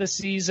start to the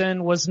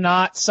season was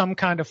not some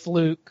kind of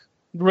fluke,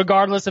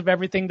 regardless of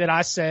everything that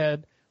I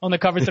said on the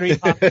Cover 3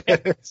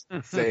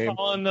 podcast,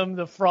 calling them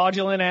the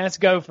fraudulent-ass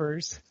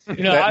Gophers. That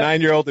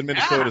 9-year-old in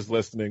Minnesota is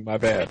listening. My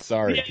bad.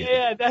 Sorry.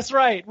 Yeah, that's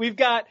right. We've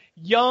got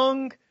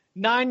young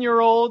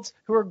 9-year-olds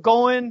who are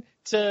going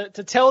to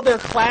tell their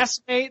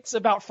classmates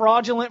about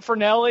fraudulent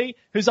Fernelli,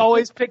 who's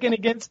always picking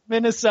against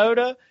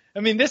Minnesota.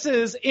 I mean, this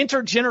is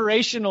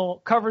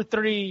intergenerational Cover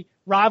 3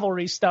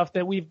 rivalry stuff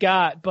that we've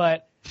got.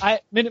 But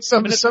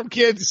some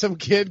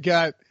kid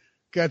got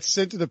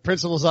sent to the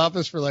principal's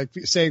office for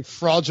saying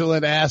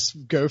fraudulent ass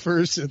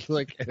Gophers and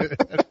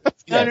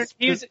yes.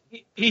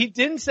 He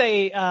didn't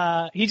say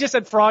he just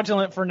said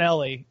fraudulent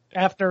Fernelli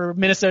after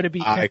Minnesota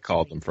beat I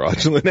called them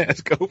fraudulent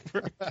ass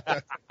Gopher.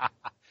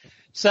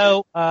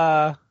 So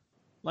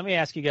let me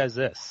ask you guys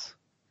this,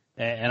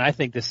 and I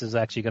think this is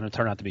actually going to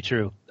turn out to be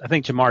true. I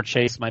think Jamar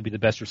Chase might be the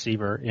best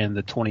receiver in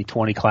the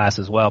 2020 class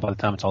as well by the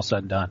time it's all said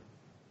and done.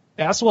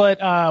 That's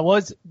what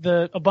was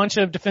a bunch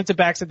of defensive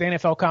backs at the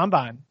NFL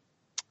Combine.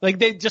 Like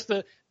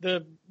the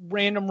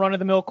random run of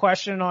the mill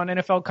question on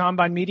NFL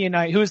Combine Media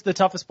Night, who's the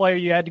toughest player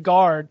you had to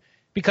guard?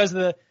 Because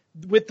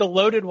with the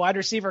loaded wide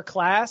receiver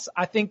class,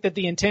 I think that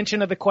the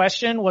intention of the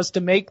question was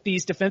to make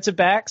these defensive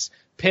backs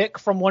pick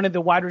from one of the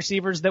wide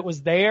receivers that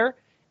was there,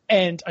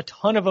 and a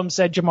ton of them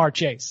said Jamar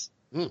Chase.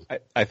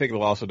 I think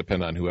it'll also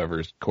depend on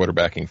whoever's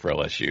quarterbacking for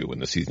LSU when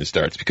the season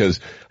starts, because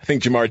I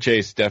think Jamar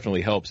Chase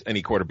definitely helps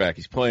any quarterback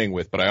he's playing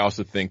with, but I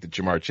also think that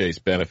Jamar Chase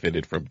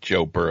benefited from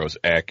Joe Burrow's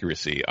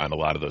accuracy on a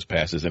lot of those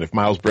passes. And if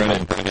Miles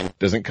Brennan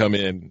doesn't come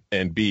in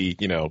and be,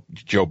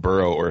 Joe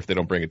Burrow, or if they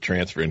don't bring a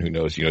transfer in, who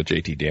knows,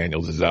 JT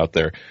Daniels is out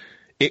there,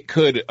 it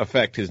could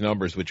affect his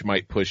numbers, which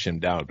might push him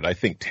down. But I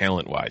think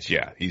talent-wise,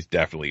 yeah, he's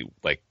definitely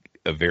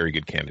a very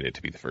good candidate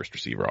to be the first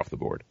receiver off the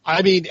board.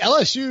 I mean,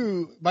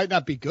 LSU might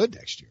not be good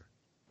next year.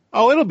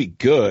 Oh, it'll be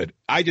good.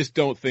 I just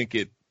don't think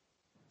it's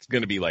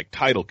going to be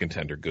title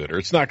contender good, or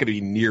it's not going to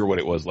be near what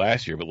it was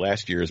last year. But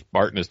last year, as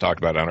Barton has talked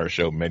about on our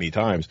show many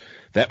times,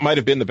 that might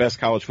have been the best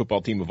college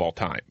football team of all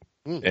time.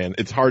 And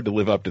it's hard to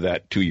live up to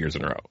that 2 years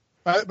in a row.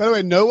 By the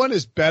way, no one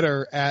is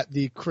better at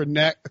the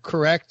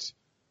correct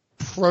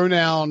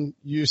pronoun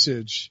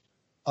usage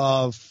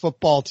of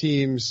football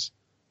teams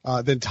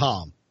than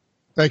Tom.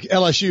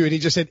 LSU, and he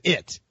just said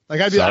it.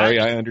 I'd be sorry,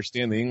 I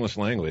understand the English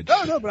language.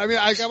 No, but I mean,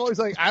 I'm always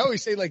I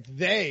always say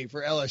they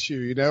for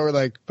LSU,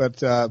 or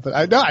but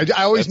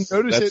I always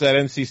notice that's that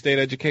NC State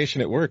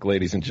education at work,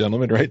 ladies and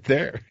gentlemen, right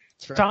there.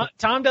 Right.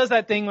 Tom does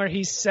that thing where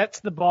he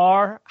sets the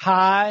bar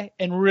high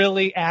and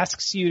really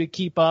asks you to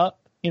keep up.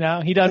 He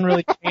doesn't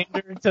really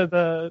pander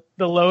to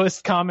the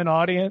lowest common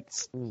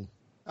audience.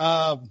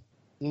 I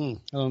don't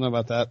know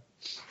about that.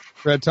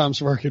 Read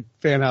Tom's work at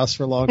Fan House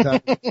for a long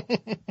time.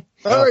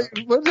 All right,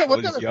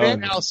 what other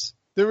Fan House?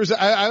 There was,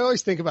 I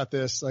always think about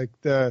this,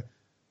 the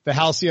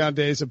halcyon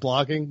days of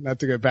blogging, not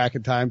to go back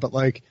in time, but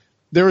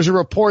there was a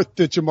report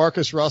that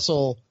Jamarcus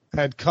Russell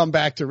had come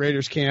back to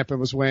Raiders camp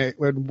and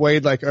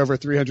weighed over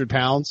 300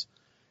 pounds.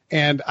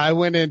 And I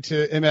went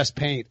into MS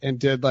Paint and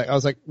did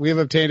we have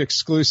obtained an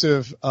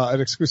exclusive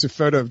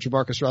photo of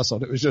Jamarcus Russell.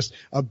 And it was just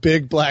a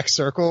big black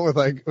circle with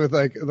a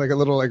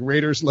little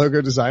Raiders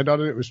logo designed on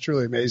it. It was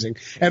truly amazing.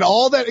 And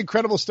all that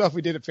incredible stuff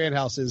we did at Fan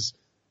House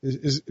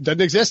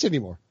doesn't exist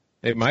anymore.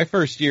 Hey, my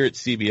first year at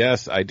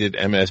CBS, I did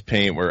MS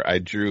Paint where I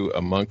drew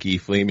a monkey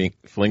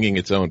flinging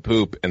its own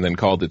poop and then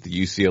called it the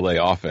UCLA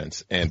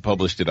offense and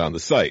published it on the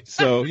site.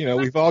 So,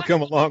 we've all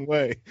come a long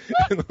way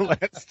in the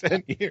last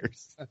 10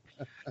 years.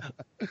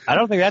 I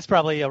don't think that's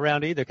probably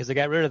around either, because they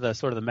got rid of the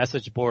sort of the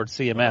message board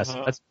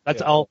CMS.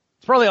 That's all.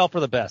 It's probably all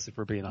for the best, if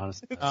we're being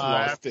honest.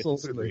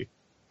 Absolutely.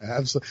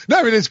 Absolutely. No,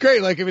 I mean, it's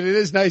great. It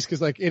is nice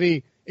because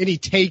any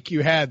take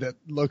you had that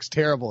looks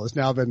terrible has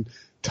now been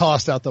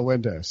tossed out the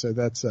window. So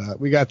that's,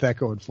 we got that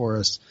going for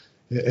us,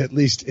 at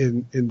least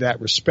in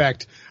that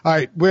respect. All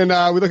right. When,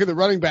 we look at the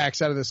running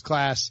backs out of this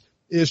class,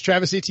 is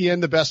Travis Etienne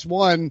the best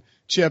one,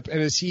 Chip?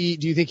 And do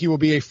you think he will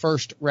be a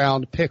first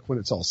round pick when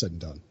it's all said and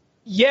done?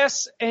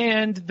 Yes.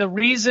 And the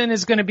reason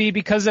is going to be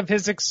because of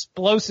his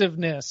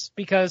explosiveness,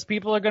 because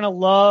people are going to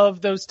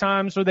love those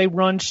times where they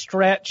run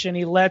stretch and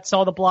he lets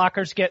all the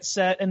blockers get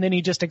set and then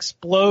he just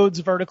explodes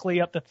vertically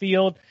up the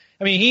field.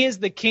 I mean, he is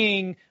the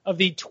king of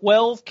the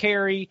 12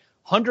 carry,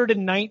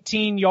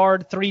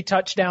 119-yard,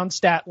 3-touchdown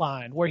stat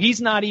line, where he's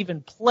not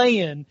even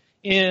playing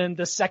in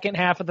the second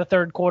half of the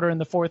third quarter and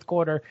the fourth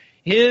quarter.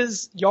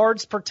 His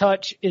yards per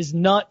touch is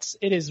nuts.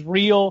 It is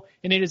real,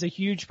 and it is a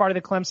huge part of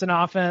the Clemson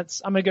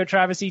offense. I'm going to go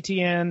Travis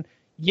Etienne.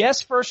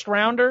 Yes, first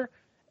rounder.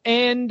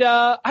 And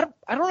I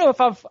don't know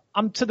if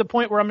I'm to the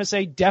point where I'm going to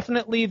say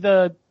definitely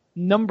the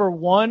number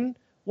one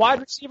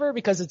wide receiver,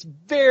 because it's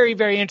very,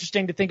 very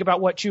interesting to think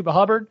about what Chuba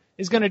Hubbard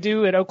is going to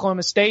do at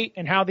Oklahoma State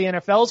and how the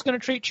NFL is going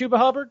to treat Chuba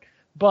Hubbard.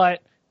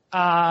 But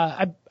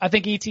I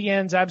think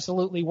Etienne's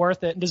absolutely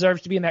worth it and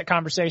deserves to be in that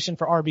conversation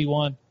for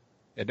RB1.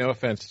 And no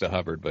offense to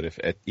Hubbard, but if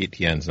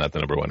Etienne's not the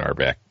number one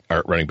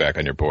running back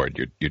on your board,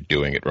 you're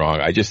doing it wrong.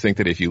 I just think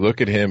that if you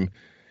look at him,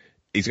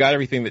 he's got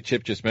everything that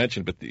Chip just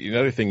mentioned. But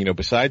another thing,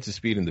 besides the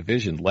speed and the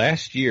vision,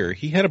 last year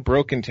he had a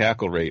broken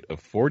tackle rate of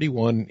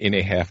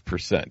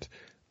 41.5%.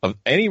 Of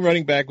any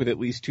running back with at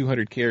least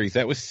 200 carries,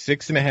 that was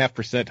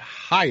 6.5%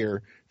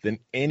 higher than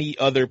any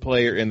other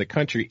player in the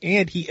country.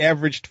 And he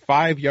averaged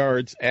 5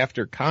 yards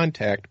after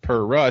contact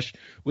per rush,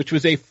 which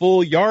was a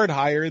full yard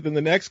higher than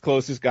the next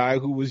closest guy,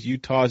 who was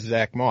Utah's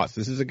Zach Moss.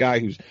 This is a guy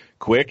who's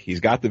quick, he's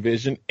got the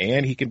vision,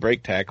 and he can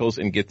break tackles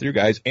and get through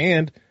guys.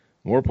 And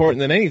more important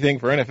than anything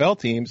for NFL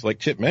teams, like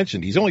Chip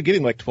mentioned, he's only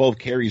getting 12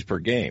 carries per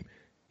game.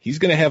 He's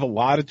going to have a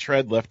lot of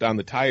tread left on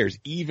the tires,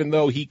 even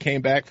though he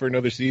came back for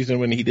another season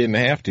when he didn't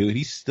have to.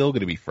 He's still going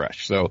to be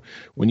fresh. So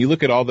when you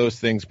look at all those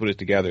things, put it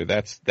together,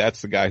 that's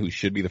the guy who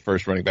should be the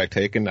first running back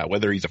taken. Now,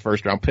 whether he's a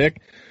first round pick,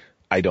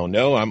 I don't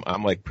know.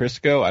 I'm like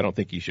Prisco. I don't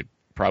think you should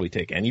probably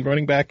take any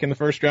running back in the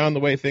first round the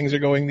way things are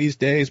going these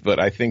days, but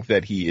I think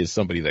that he is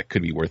somebody that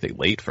could be worth a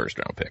late first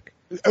round pick.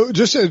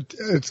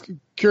 It's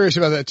curious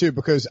about that too,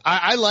 because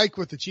I like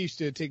what the Chiefs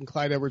did taking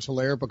Clyde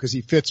Edwards-Helaire, because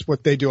he fits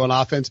what they do on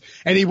offense,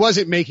 and he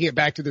wasn't making it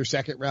back to their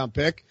second round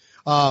pick.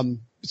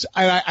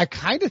 I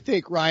kind of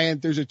think, Ryan,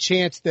 there's a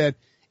chance that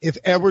if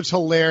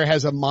Edwards-Helaire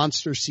has a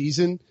monster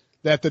season,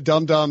 that the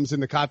dum-dums in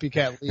the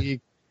copycat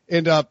league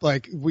end up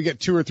we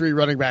get 2 or 3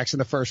 running backs in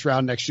the first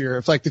round next year.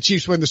 If the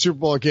Chiefs win the Super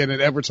Bowl again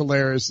and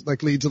Edwards-Helaire is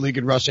leads the league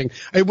in rushing,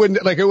 it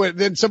wouldn't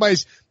then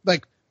somebody's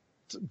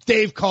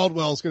Dave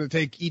Caldwell is going to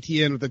take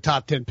ETN with the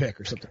top 10 pick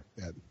or something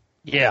like that.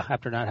 Yeah,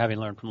 after not having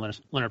learned from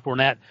Leonard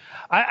Fournette.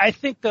 I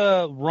think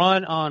the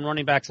run on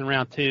running backs in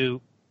round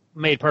 2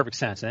 made perfect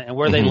sense. And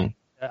where they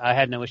I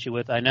had no issue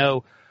with.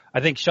 I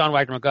think Sean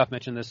Wagner-McGuff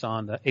mentioned this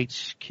on the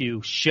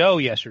HQ show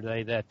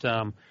yesterday that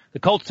the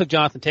Colts took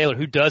Jonathan Taylor,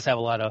 who does have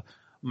a lot of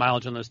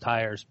mileage on those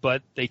tires,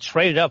 but they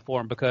traded up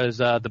for him because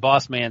the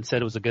boss man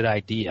said it was a good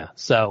idea.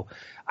 So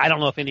I don't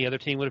know if any other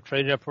team would have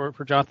traded up for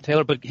Jonathan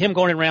Taylor, but him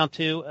going in round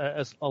 2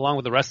 along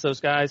with the rest of those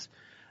guys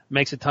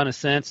makes a ton of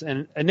sense.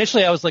 And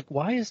initially I was like,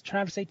 why is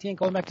Travis Etienne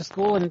going back to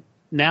school? And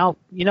now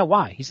you know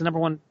why. He's the number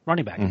 1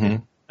 running back.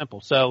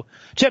 Simple. So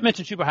Chip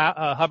mentioned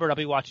Chuba Hubbard. I'll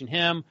be watching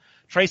him.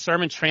 Trey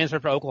Sermon's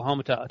transferred from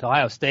Oklahoma to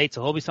Ohio State,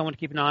 so he'll be someone to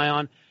keep an eye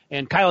on.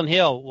 And Kylan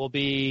Hill will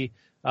be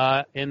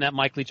in that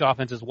Mike Leach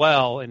offense as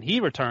well, and he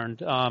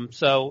returned.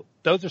 So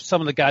those are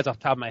some of the guys off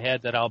the top of my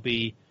head that I'll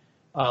be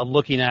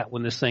looking at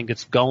when this thing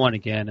gets going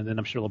again, and then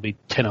I'm sure there'll be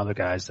 10 other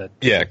guys that.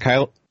 Yeah,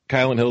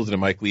 Kylan Hill's in a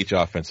Mike Leach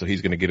offense, so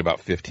he's going to get about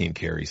 15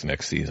 carries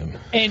next season.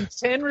 And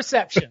 10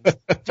 receptions.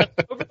 Just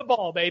over the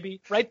ball,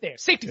 baby. Right there.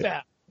 Safety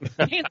foul.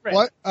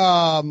 What,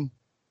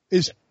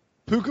 is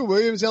Puka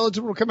Williams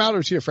eligible to come out, or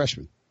is he a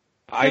freshman?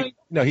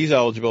 No, he's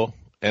eligible.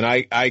 And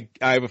I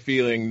have a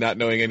feeling, not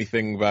knowing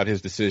anything about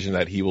his decision,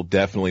 that he will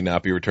definitely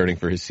not be returning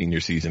for his senior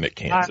season at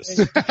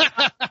Kansas.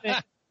 I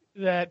think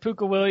that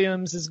Puka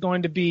Williams is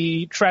going to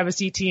be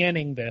Travis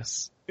Etienne-ing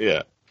this.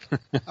 Yeah.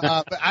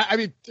 But I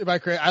mean, am I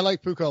crazy? I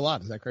like Puka a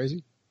lot. Is that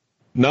crazy?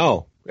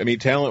 No. I mean,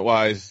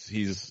 talent-wise,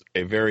 he's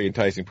a very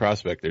enticing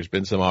prospect. There's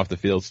been some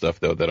off-the-field stuff,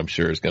 though, that I'm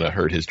sure is going to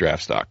hurt his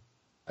draft stock.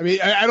 I mean,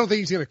 I don't think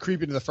he's going to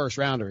creep into the first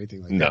round or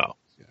anything like that. No.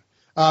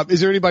 Yeah. Is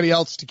there anybody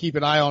else to keep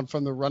an eye on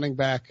from the running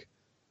back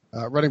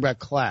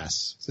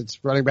class,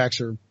 since running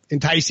backs are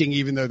enticing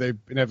even though they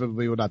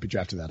inevitably will not be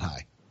drafted that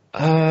high?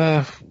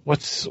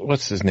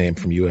 What's his name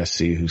from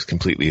USC who's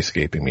completely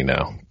escaping me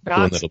now?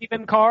 Not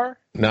Stephen Carr?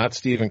 Not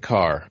Stephen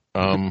Carr.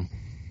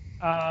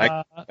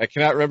 I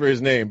cannot remember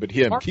his name, but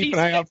him. Marquise Keep an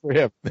eye out for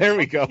him. There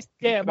we go.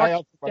 Yeah, Keep an eye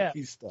out for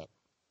Marquise stuff.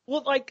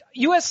 Well, like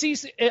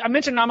USC, I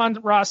mentioned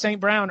Amon-Ra St.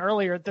 Brown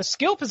earlier. The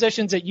skill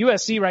positions at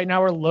USC right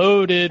now are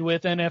loaded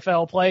with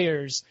NFL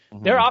players.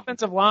 Their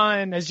offensive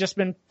line has just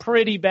been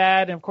pretty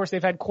bad, and of course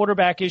they've had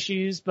quarterback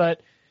issues. But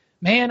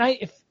man,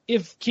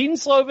 if Keaton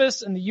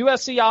Slovis and the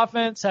USC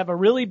offense have a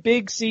really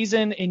big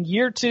season in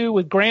year 2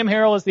 with Graham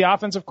Harrell as the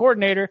offensive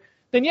coordinator,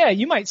 then yeah,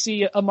 you might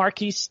see a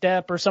Marquise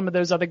Stepp or some of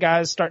those other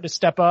guys start to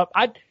step up.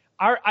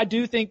 I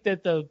do think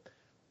that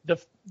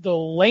the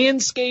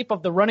landscape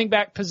of the running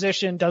back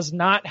position does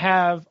not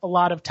have a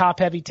lot of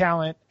top-heavy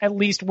talent, at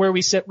least where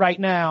we sit right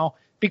now,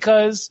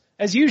 because,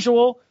 as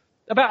usual,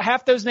 about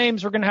half those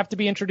names we're going to have to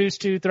be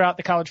introduced to throughout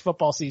the college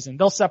football season.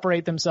 They'll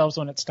separate themselves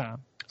when it's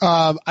time.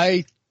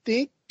 I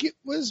think it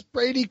was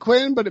Brady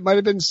Quinn, but it might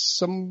have been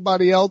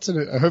somebody else,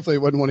 and hopefully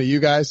it wasn't one of you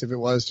guys. If it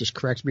was, just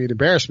correct me and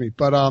embarrass me.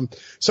 But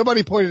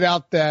somebody pointed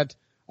out that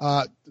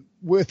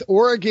with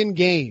Oregon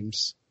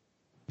games,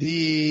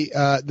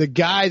 the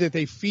guy that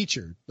they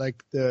featured,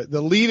 like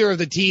the leader of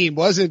the team,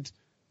 wasn't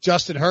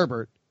Justin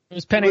Herbert. It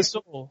was Penei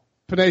Sewell.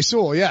 Penei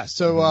Sewell, yeah.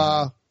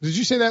 So did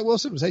you say that,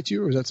 Wilson? Was that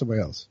you or was that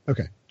somebody else?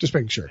 Okay, just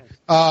making sure.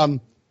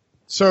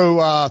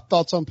 So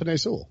thoughts on Penei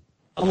Sewell?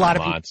 A lot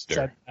of people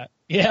said that.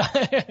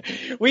 Yeah.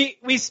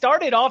 we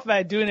started off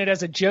by doing it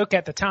as a joke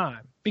at the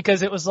time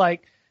because it was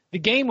like the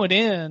game would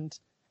end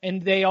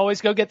and they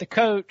always go get the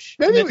coach.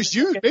 Maybe it was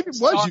you. Maybe it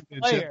was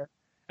you. Player.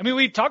 I mean,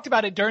 we talked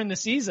about it during the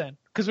season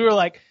because we were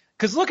like,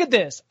 because look at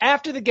this.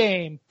 After the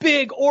game,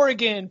 big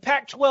Oregon,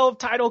 Pac-12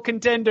 title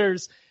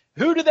contenders.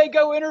 Who do they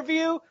go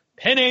interview?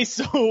 Penei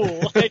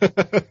Sewell.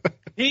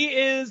 He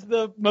is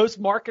the most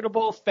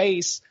marketable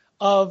face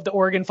of the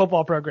Oregon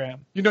football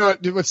program. You know,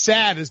 what's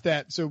sad is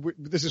that,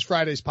 this is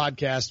Friday's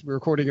podcast. We're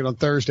recording it on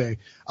Thursday.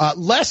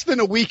 Less than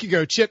a week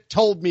ago, Chip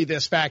told me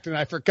this fact, and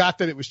I forgot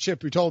that it was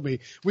Chip who told me.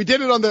 We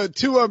did it on the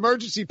Tua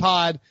emergency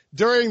pod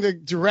during the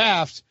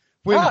draft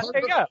when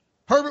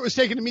Herbert was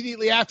taken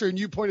immediately after, and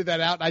you pointed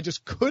that out, and I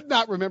just could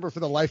not remember for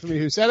the life of me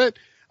who said it.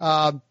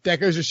 That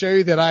goes to show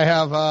you that I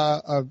have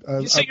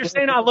So you're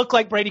saying I look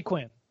like Brady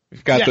Quinn?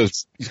 He's got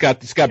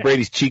he's got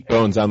Brady's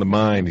cheekbones on the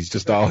mind. He's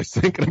just always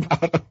thinking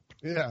about them.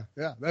 Yeah,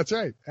 that's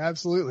right.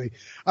 Absolutely.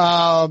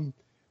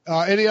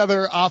 Any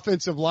other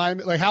offensive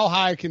linemen? Like, how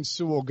high can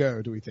Sewell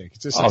go, do we think?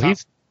 Is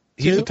this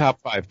he's a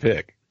top 5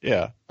 pick.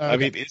 Yeah. Okay. I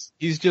mean,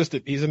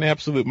 he's an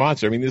absolute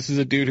monster. I mean, this is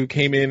a dude who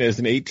came in as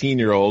an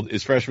 18-year-old.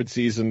 His freshman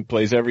season,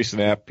 plays every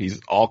snap.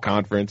 He's all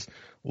conference.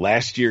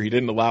 Last year, he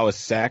didn't allow a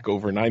sack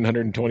over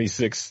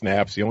 926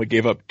 snaps. He only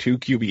gave up 2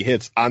 QB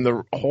hits on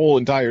the whole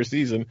entire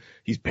season.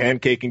 He's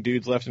pancaking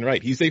dudes left and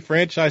right. He's a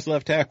franchise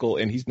left tackle,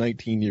 and he's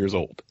 19 years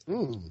old.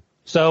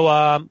 So,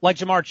 like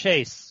Jamar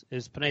Chase,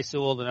 is Penei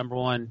Sewell the number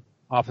 1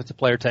 offensive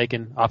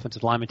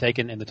lineman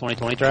taken in the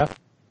 2020 draft?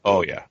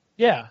 Oh, yeah.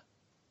 Yeah.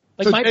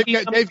 Like so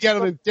Dave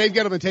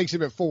Gettleman takes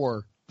him at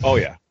 4. Oh,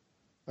 yeah.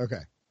 Okay.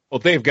 Well,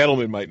 Dave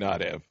Gettleman might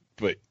not have,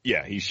 but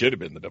yeah, he should have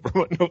been the number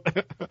 1.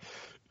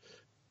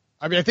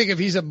 I mean, I think if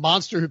he's a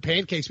monster who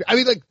pancakes me, I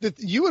mean, like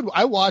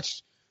I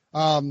watched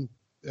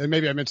and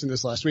maybe I mentioned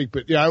this last week,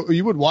 but yeah,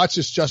 you would watch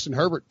this Justin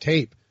Herbert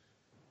tape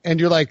and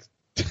you're like,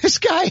 this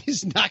guy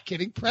is not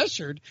getting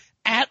pressured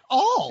at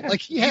all.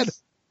 Like he had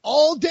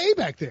all day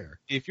back there.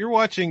 If you're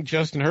watching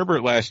Justin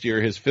Herbert last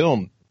year, his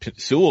film,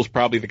 Sewell's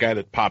probably the guy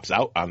that pops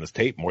out on this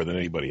tape more than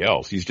anybody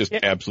else. He's just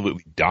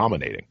absolutely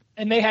dominating.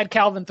 And they had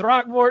Calvin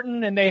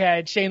Throckmorton and they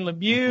had Shane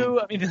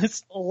Lemieux. I mean,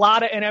 there's a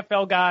lot of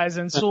NFL guys,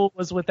 and Sewell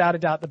was without a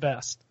doubt the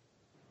best.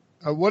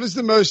 What is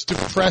the most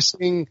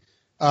depressing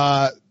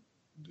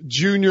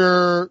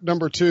junior,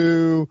 number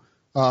 2,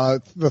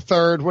 the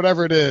third,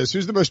 whatever it is?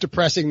 Who's the most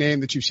depressing name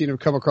that you've seen him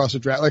come across a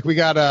draft? Like we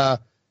got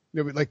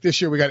like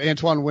this year we got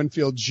Antoine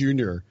Winfield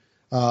Jr.,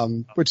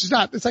 which is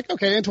not, it's like,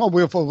 okay, Antoine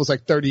Winfield was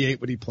like 38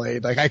 when he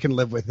played. Like I can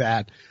live with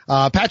that.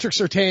 Patrick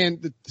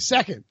Surtain, the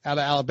second out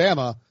of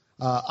Alabama,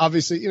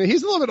 obviously,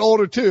 he's a little bit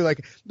older too.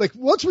 Like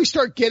once we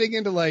start getting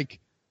into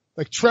like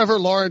Trevor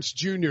Lawrence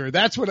Jr.,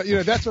 that's what I'm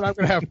going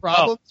to have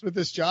problems with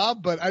this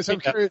job. But I'm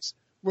curious,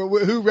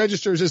 who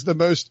registers as the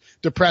most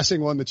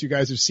depressing one that you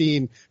guys have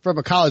seen from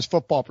a college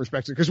football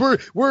perspective? Because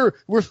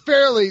we're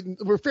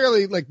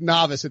fairly like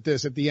novice at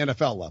this at the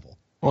NFL level.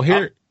 Well,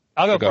 here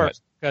I'll go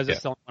first because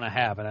it's the only one I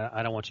have, and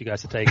I don't want you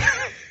guys to take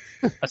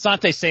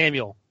Asante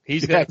Samuel.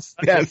 He's good.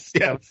 Yes.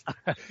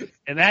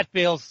 And that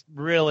feels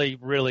really,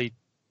 really,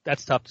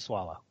 that's tough to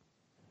swallow.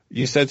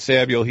 You said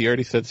Samuel. He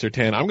already said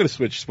Surtain. I'm going to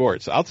switch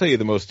sports. I'll tell you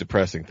the most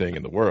depressing thing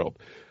in the world.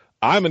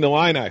 I'm an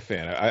Illini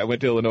fan. I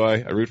went to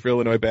Illinois. I root for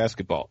Illinois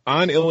basketball.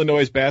 On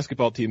Illinois'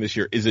 basketball team this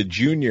year is a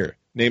junior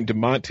named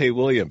DeMonte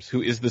Williams,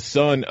 who is the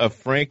son of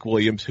Frank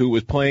Williams, who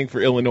was playing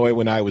for Illinois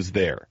when I was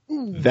there.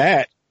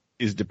 That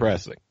is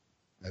depressing.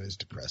 That is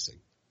depressing.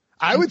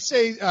 I would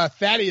say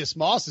Thaddeus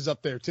Moss is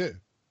up there too.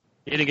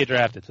 He didn't get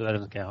drafted, so that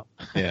doesn't count.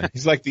 Yeah,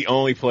 he's like the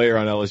only player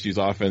on LSU's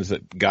offense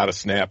that got a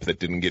snap that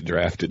didn't get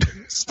drafted.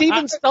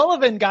 Stephen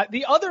Sullivan got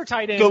the other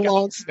tight end. The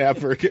long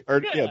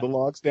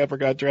snapper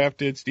got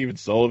drafted. Stephen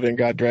Sullivan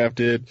got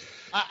drafted.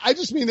 I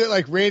just mean that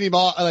like Randy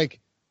Moss, I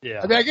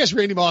mean, I guess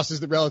Randy Moss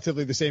is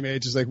relatively the same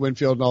age as like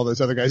Winfield and all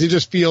those other guys. He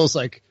just feels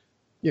like,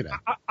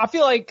 I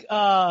feel like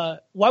why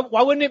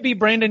wouldn't it be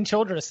Brandon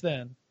Childress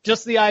then?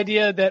 Just the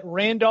idea that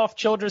Randolph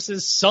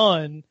Childress's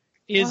son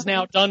is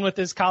now done with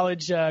his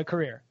college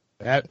career.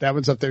 That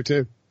one's up there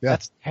too. Yeah.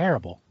 That's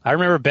terrible. I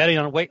remember betting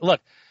on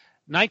look,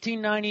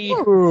 1990.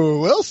 Ooh,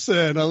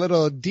 Wilson, a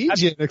little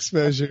DJ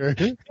exposure.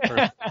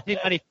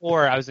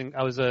 1994,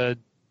 it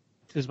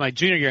was my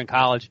junior year in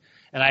college,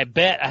 and I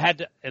bet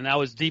and I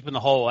was deep in the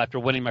hole after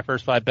winning my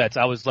first 5 bets.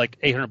 I was like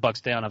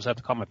 $800 down. I was have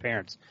to call my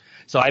parents.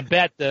 So I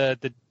bet to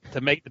bet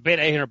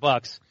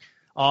 $800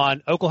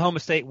 on Oklahoma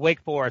State,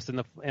 Wake Forest, in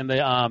the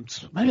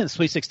maybe in the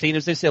Sweet 16. It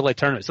was the NCAA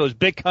tournament. So it was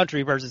Big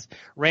Country versus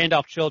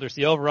Randolph Childress.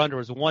 The over/under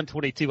was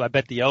 122. I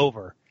bet the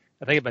over.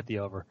 I bet the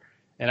over,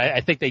 and I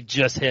think they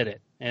just hit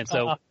it. And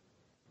so,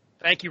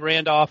 thank you,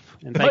 Randolph.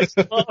 And thanks.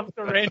 I love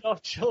the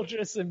Randolph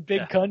Childress and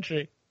Big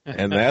Country.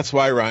 And that's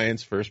why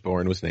Ryan's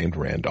firstborn was named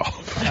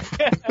Randolph.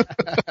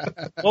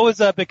 What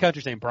was Big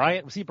Country's name?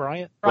 Bryant? Was he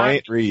Bryant?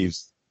 Bryant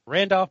Reeves.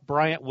 Randolph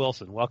Bryant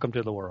Wilson. Welcome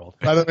to the world.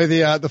 By the way,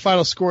 the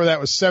final score of that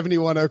was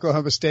 71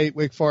 Oklahoma State,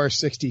 Wake Forest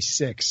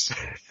 66.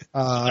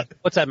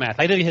 What's that math?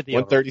 I didn't hit the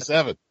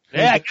 137.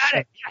 Yeah, I got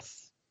it.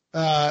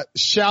 Yes.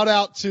 Shout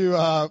out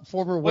to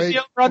former Wake. Was the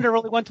over-under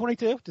really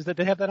 122? Did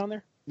they have that on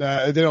there?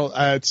 No, they don't.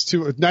 It's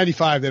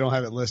 95. They don't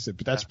have it listed,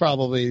 but that's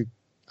probably.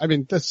 I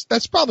mean,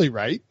 that's probably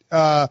right.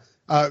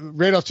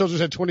 Randolph Childress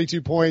had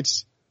 22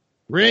 points.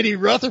 Randy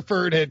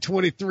Rutherford had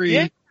 23.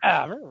 Yeah,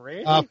 I remember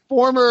Randy.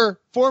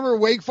 Former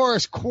Wake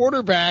Forest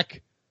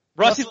quarterback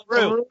Rusty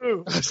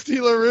LaRue.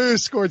 Rusty LaRue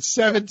scored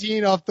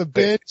 17 off the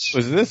bench.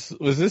 Was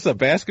this a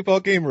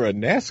basketball game or a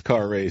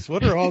NASCAR race?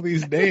 What are all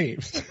these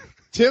names?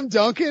 Tim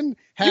Duncan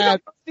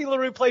had Rusty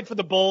LaRue played for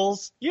the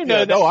Bulls.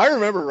 No, I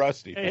remember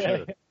Rusty for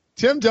sure.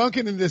 Tim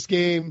Duncan in this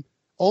game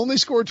only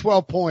scored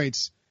 12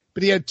 points,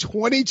 but he had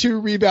 22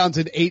 rebounds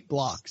and 8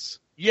 blocks.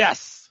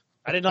 Yes.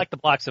 I didn't like the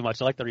blocks so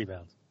much. I like the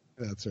rebounds.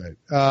 That's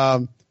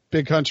right.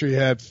 Big Country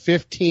had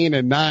 15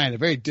 and 9, a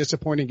very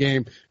disappointing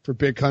game for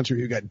Big Country,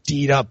 who got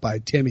D'd up by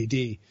Timmy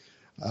D.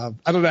 I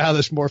don't know how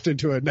this morphed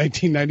into a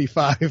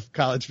 1995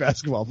 college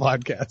basketball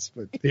podcast,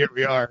 but here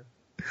we are.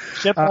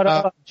 Ship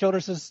out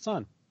Childress'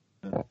 son.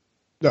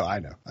 No, I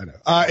know.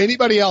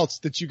 Anybody else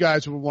that you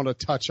guys would want to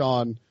touch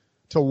on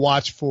to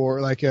watch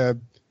for, like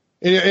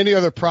any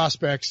other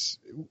prospects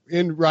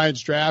in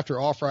Ryan's draft or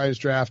off Ryan's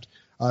draft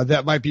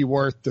that might be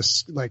worth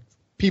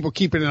people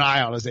keeping an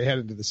eye on as they head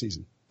into the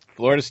season?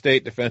 Florida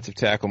State defensive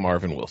tackle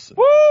Marvin Wilson.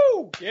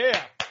 Woo! Yeah.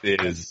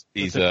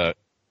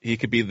 He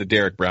could be the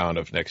Derek Brown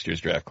of next year's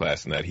draft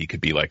class, and that he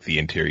could be like the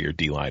interior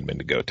D lineman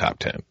to go top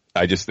 10.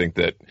 I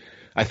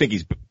think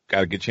he's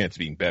got a good chance of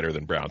being better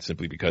than Brown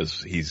simply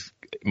because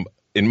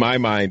in my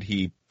mind,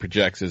 he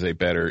projects as a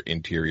better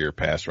interior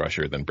pass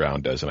rusher than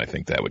Brown does, and I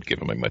think that would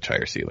give him a much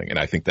higher ceiling. And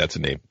I think that's a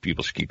name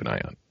people should keep an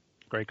eye on.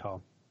 Great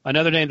call.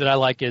 Another name that I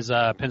like is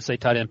Penn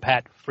State tight end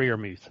Pat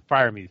Freiermuth.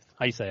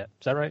 How you say it?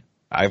 Is that right?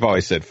 I've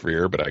always said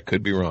Freer, but I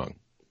could be wrong.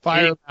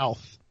 Firemouth.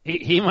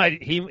 He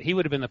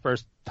would have been the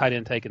first tight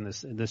end taken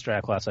in this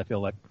draft class, I feel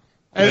like.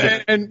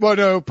 And well,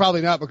 no,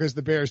 probably not, because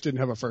the Bears didn't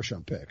have a first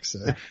round pick. So.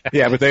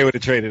 Yeah, but they would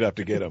have traded up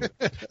to get him.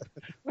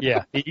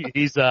 Yeah,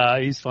 he's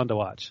fun to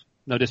watch.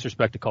 No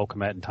disrespect to Cole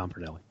Kmet and Tom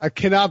Pernelli. I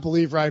cannot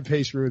believe Ryan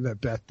Pace ruined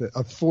that bet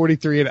of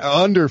 43 and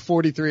under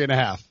 43 and a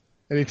half.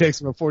 And he takes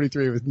him at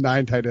 43 with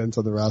 9 tight ends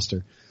on the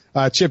roster.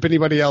 Chip,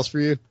 anybody else for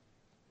you?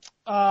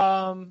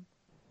 Devin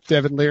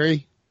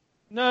Leary?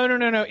 No.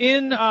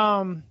 In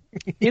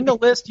the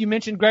list, you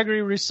mentioned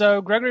Gregory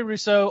Rousseau. Gregory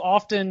Rousseau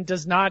often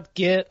does not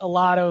get a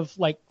lot of,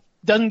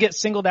 doesn't get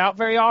singled out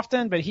very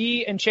often, but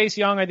he and Chase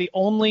Young are the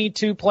only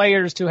 2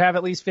 players to have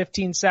at least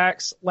 15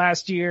 sacks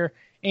last year.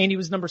 And he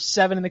was number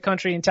 7 in the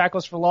country in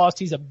tackles for loss.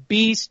 He's a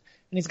beast.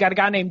 And he's got a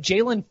guy named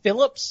Jalen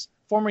Phillips,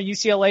 former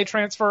UCLA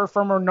transfer,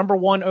 former number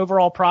 1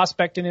 overall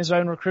prospect in his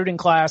own recruiting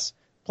class,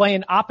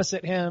 playing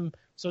opposite him.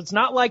 So it's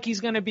not like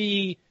he's going to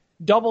be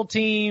double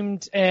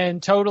teamed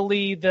and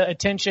totally the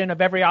attention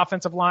of every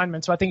offensive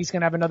lineman. So I think he's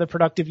going to have another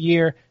productive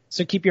year.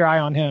 So keep your eye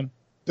on him.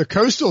 The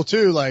Coastal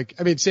too, I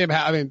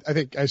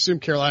assume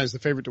Carolina's the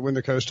favorite to win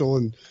the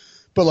Coastal,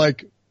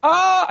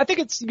 I think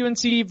it's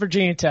UNC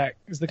Virginia Tech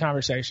is the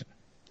conversation.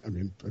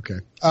 Okay.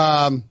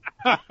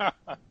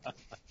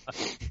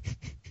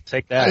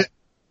 Take that.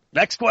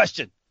 Next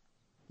question.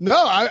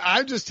 No,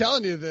 I'm just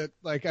telling you that,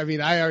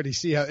 I already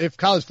see how, if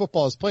college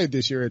football is played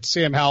this year, it's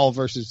Sam Howell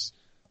versus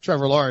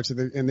Trevor Lawrence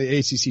in the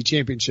ACC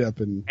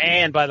championship.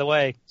 And by the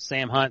way,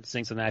 Sam Hunt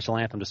sings the national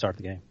anthem to start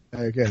the game.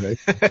 Okay.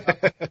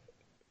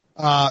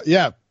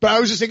 Yeah, but I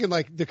was just thinking,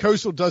 the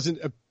Coastal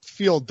doesn't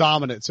feel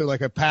dominant. So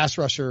a pass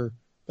rusher,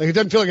 it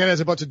doesn't feel like it has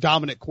a bunch of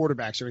dominant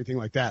quarterbacks or anything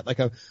like that.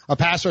 A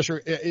pass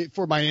rusher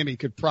for Miami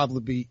could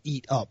probably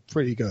eat up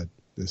pretty good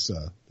this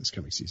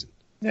coming season.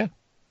 Yeah.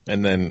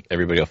 And then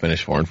everybody will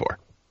finish 4-4.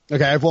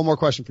 Okay. I have one more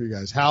question for you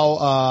guys.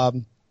 I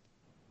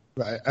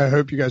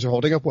hope you guys are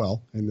holding up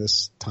well in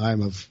this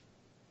time of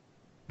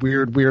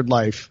weird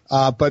life.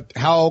 But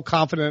how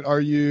confident are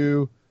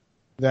you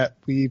that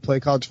we play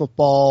college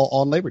football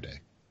on Labor Day?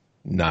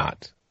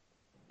 Not.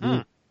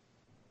 I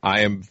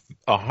am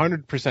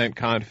 100%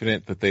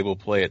 confident that they will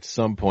play at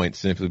some point,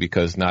 simply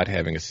because not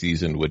having a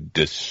season would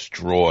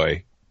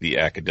destroy the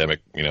academic,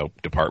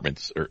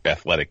 departments or the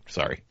athletic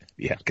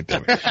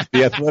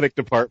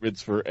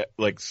departments for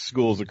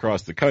schools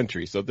across the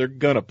country. So they're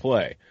going to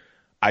play.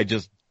 I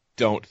just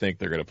don't think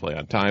they're going to play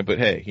on time, but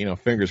hey,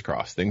 fingers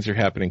crossed. Things are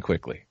happening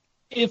quickly.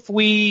 If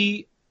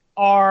we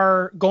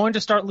are going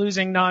to start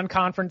losing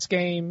non-conference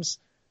games,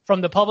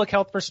 from the public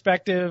health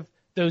perspective,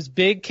 those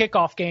big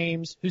kickoff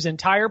games whose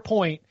entire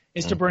point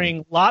is to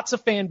bring lots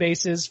of fan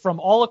bases from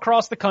all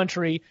across the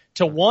country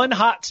to one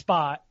hot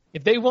spot.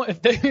 If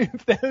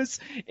those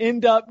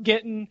end up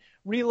getting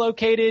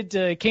relocated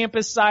to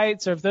campus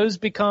sites, or if those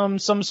become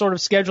some sort of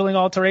scheduling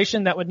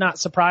alteration, that would not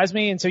surprise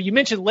me. And so you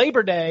mentioned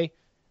Labor Day.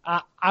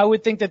 I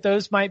would think that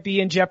those might be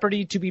in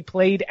jeopardy to be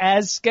played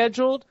as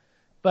scheduled,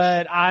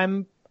 but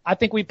I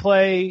think we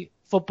play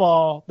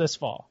football this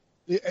fall.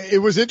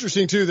 It was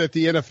interesting too that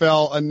the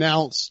NFL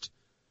announced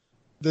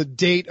the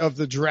date of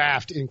the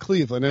draft in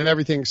Cleveland, and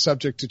everything's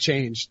subject to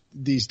change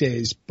these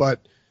days.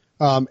 But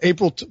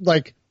April,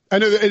 I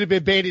know that it had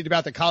been bandied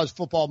about that college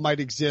football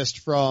might exist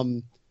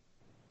from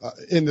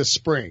in the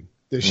spring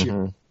this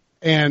year,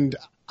 and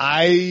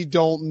I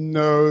don't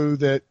know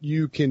that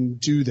you can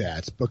do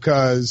that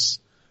because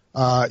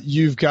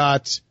you've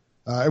got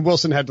and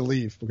Wilson had to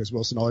leave because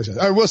Wilson always has.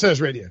 Wilson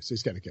has radio, so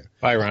he's got to go.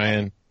 Bye,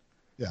 Ryan.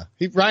 Yeah,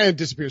 Ryan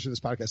disappears from this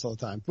podcast all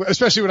the time,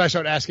 especially when I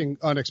start asking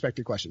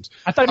unexpected questions.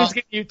 I thought he was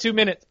giving you 2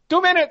 minutes. 2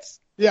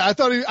 minutes. Yeah, I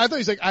thought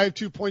he's like, I have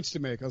 2 points to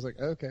make. I was like,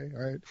 okay,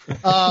 all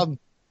right.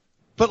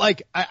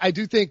 But I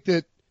do think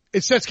that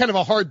it sets kind of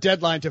a hard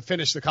deadline to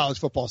finish the college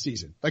football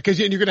season. Cause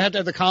you're going to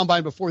have the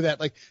combine before that.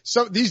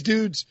 So these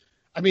dudes,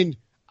 maybe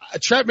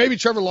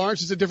Trevor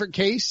Lawrence is a different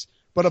case,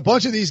 but a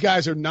bunch of these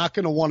guys are not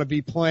going to want to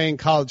be playing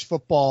college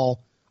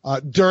football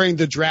during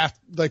the draft,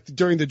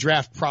 during the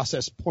draft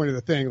process point of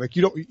the thing.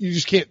 You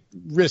just can't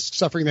risk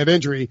suffering that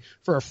injury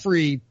for a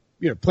free,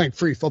 playing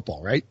free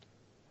football, right?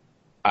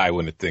 I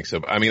wouldn't think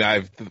so.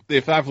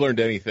 If I've learned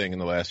anything in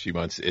the last few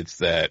months, it's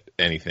that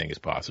anything is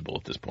possible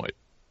at this point.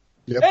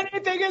 Yep.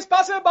 Anything is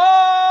possible!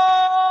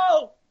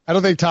 I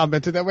don't think Tom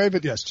meant it that way,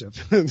 but yes, Chip.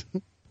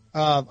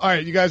 All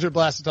right, you guys are a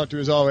blast to talk to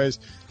as always.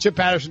 Chip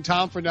Patterson,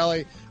 Tom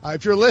Fornelli.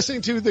 If you're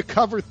listening to the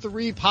Cover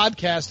 3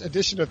 podcast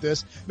edition of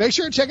this, make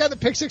sure to check out the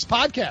Pick 6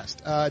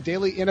 podcast,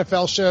 daily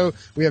NFL show.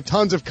 We have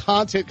tons of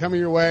content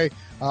coming your way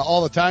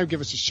all the time.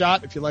 Give us a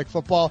shot if you like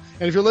football.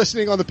 And if you're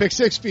listening on the Pick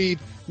 6 feed,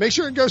 make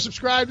sure and go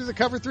subscribe to the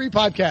Cover 3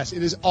 podcast.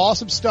 It is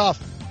awesome stuff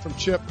from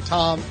Chip,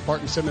 Tom,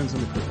 Barton Simmons,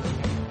 and the crew.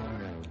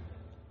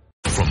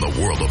 From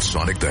the world of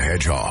Sonic the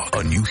Hedgehog,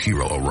 a new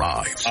hero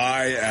arrives.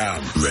 I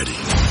am ready.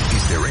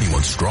 Is there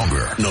anyone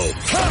stronger? No.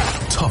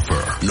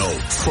 Tougher? No.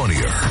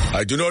 Funnier?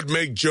 I do not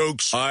make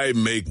jokes. I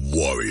make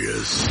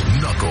warriors.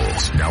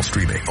 Knuckles, now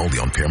streaming only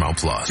on Paramount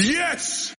Plus. Yes!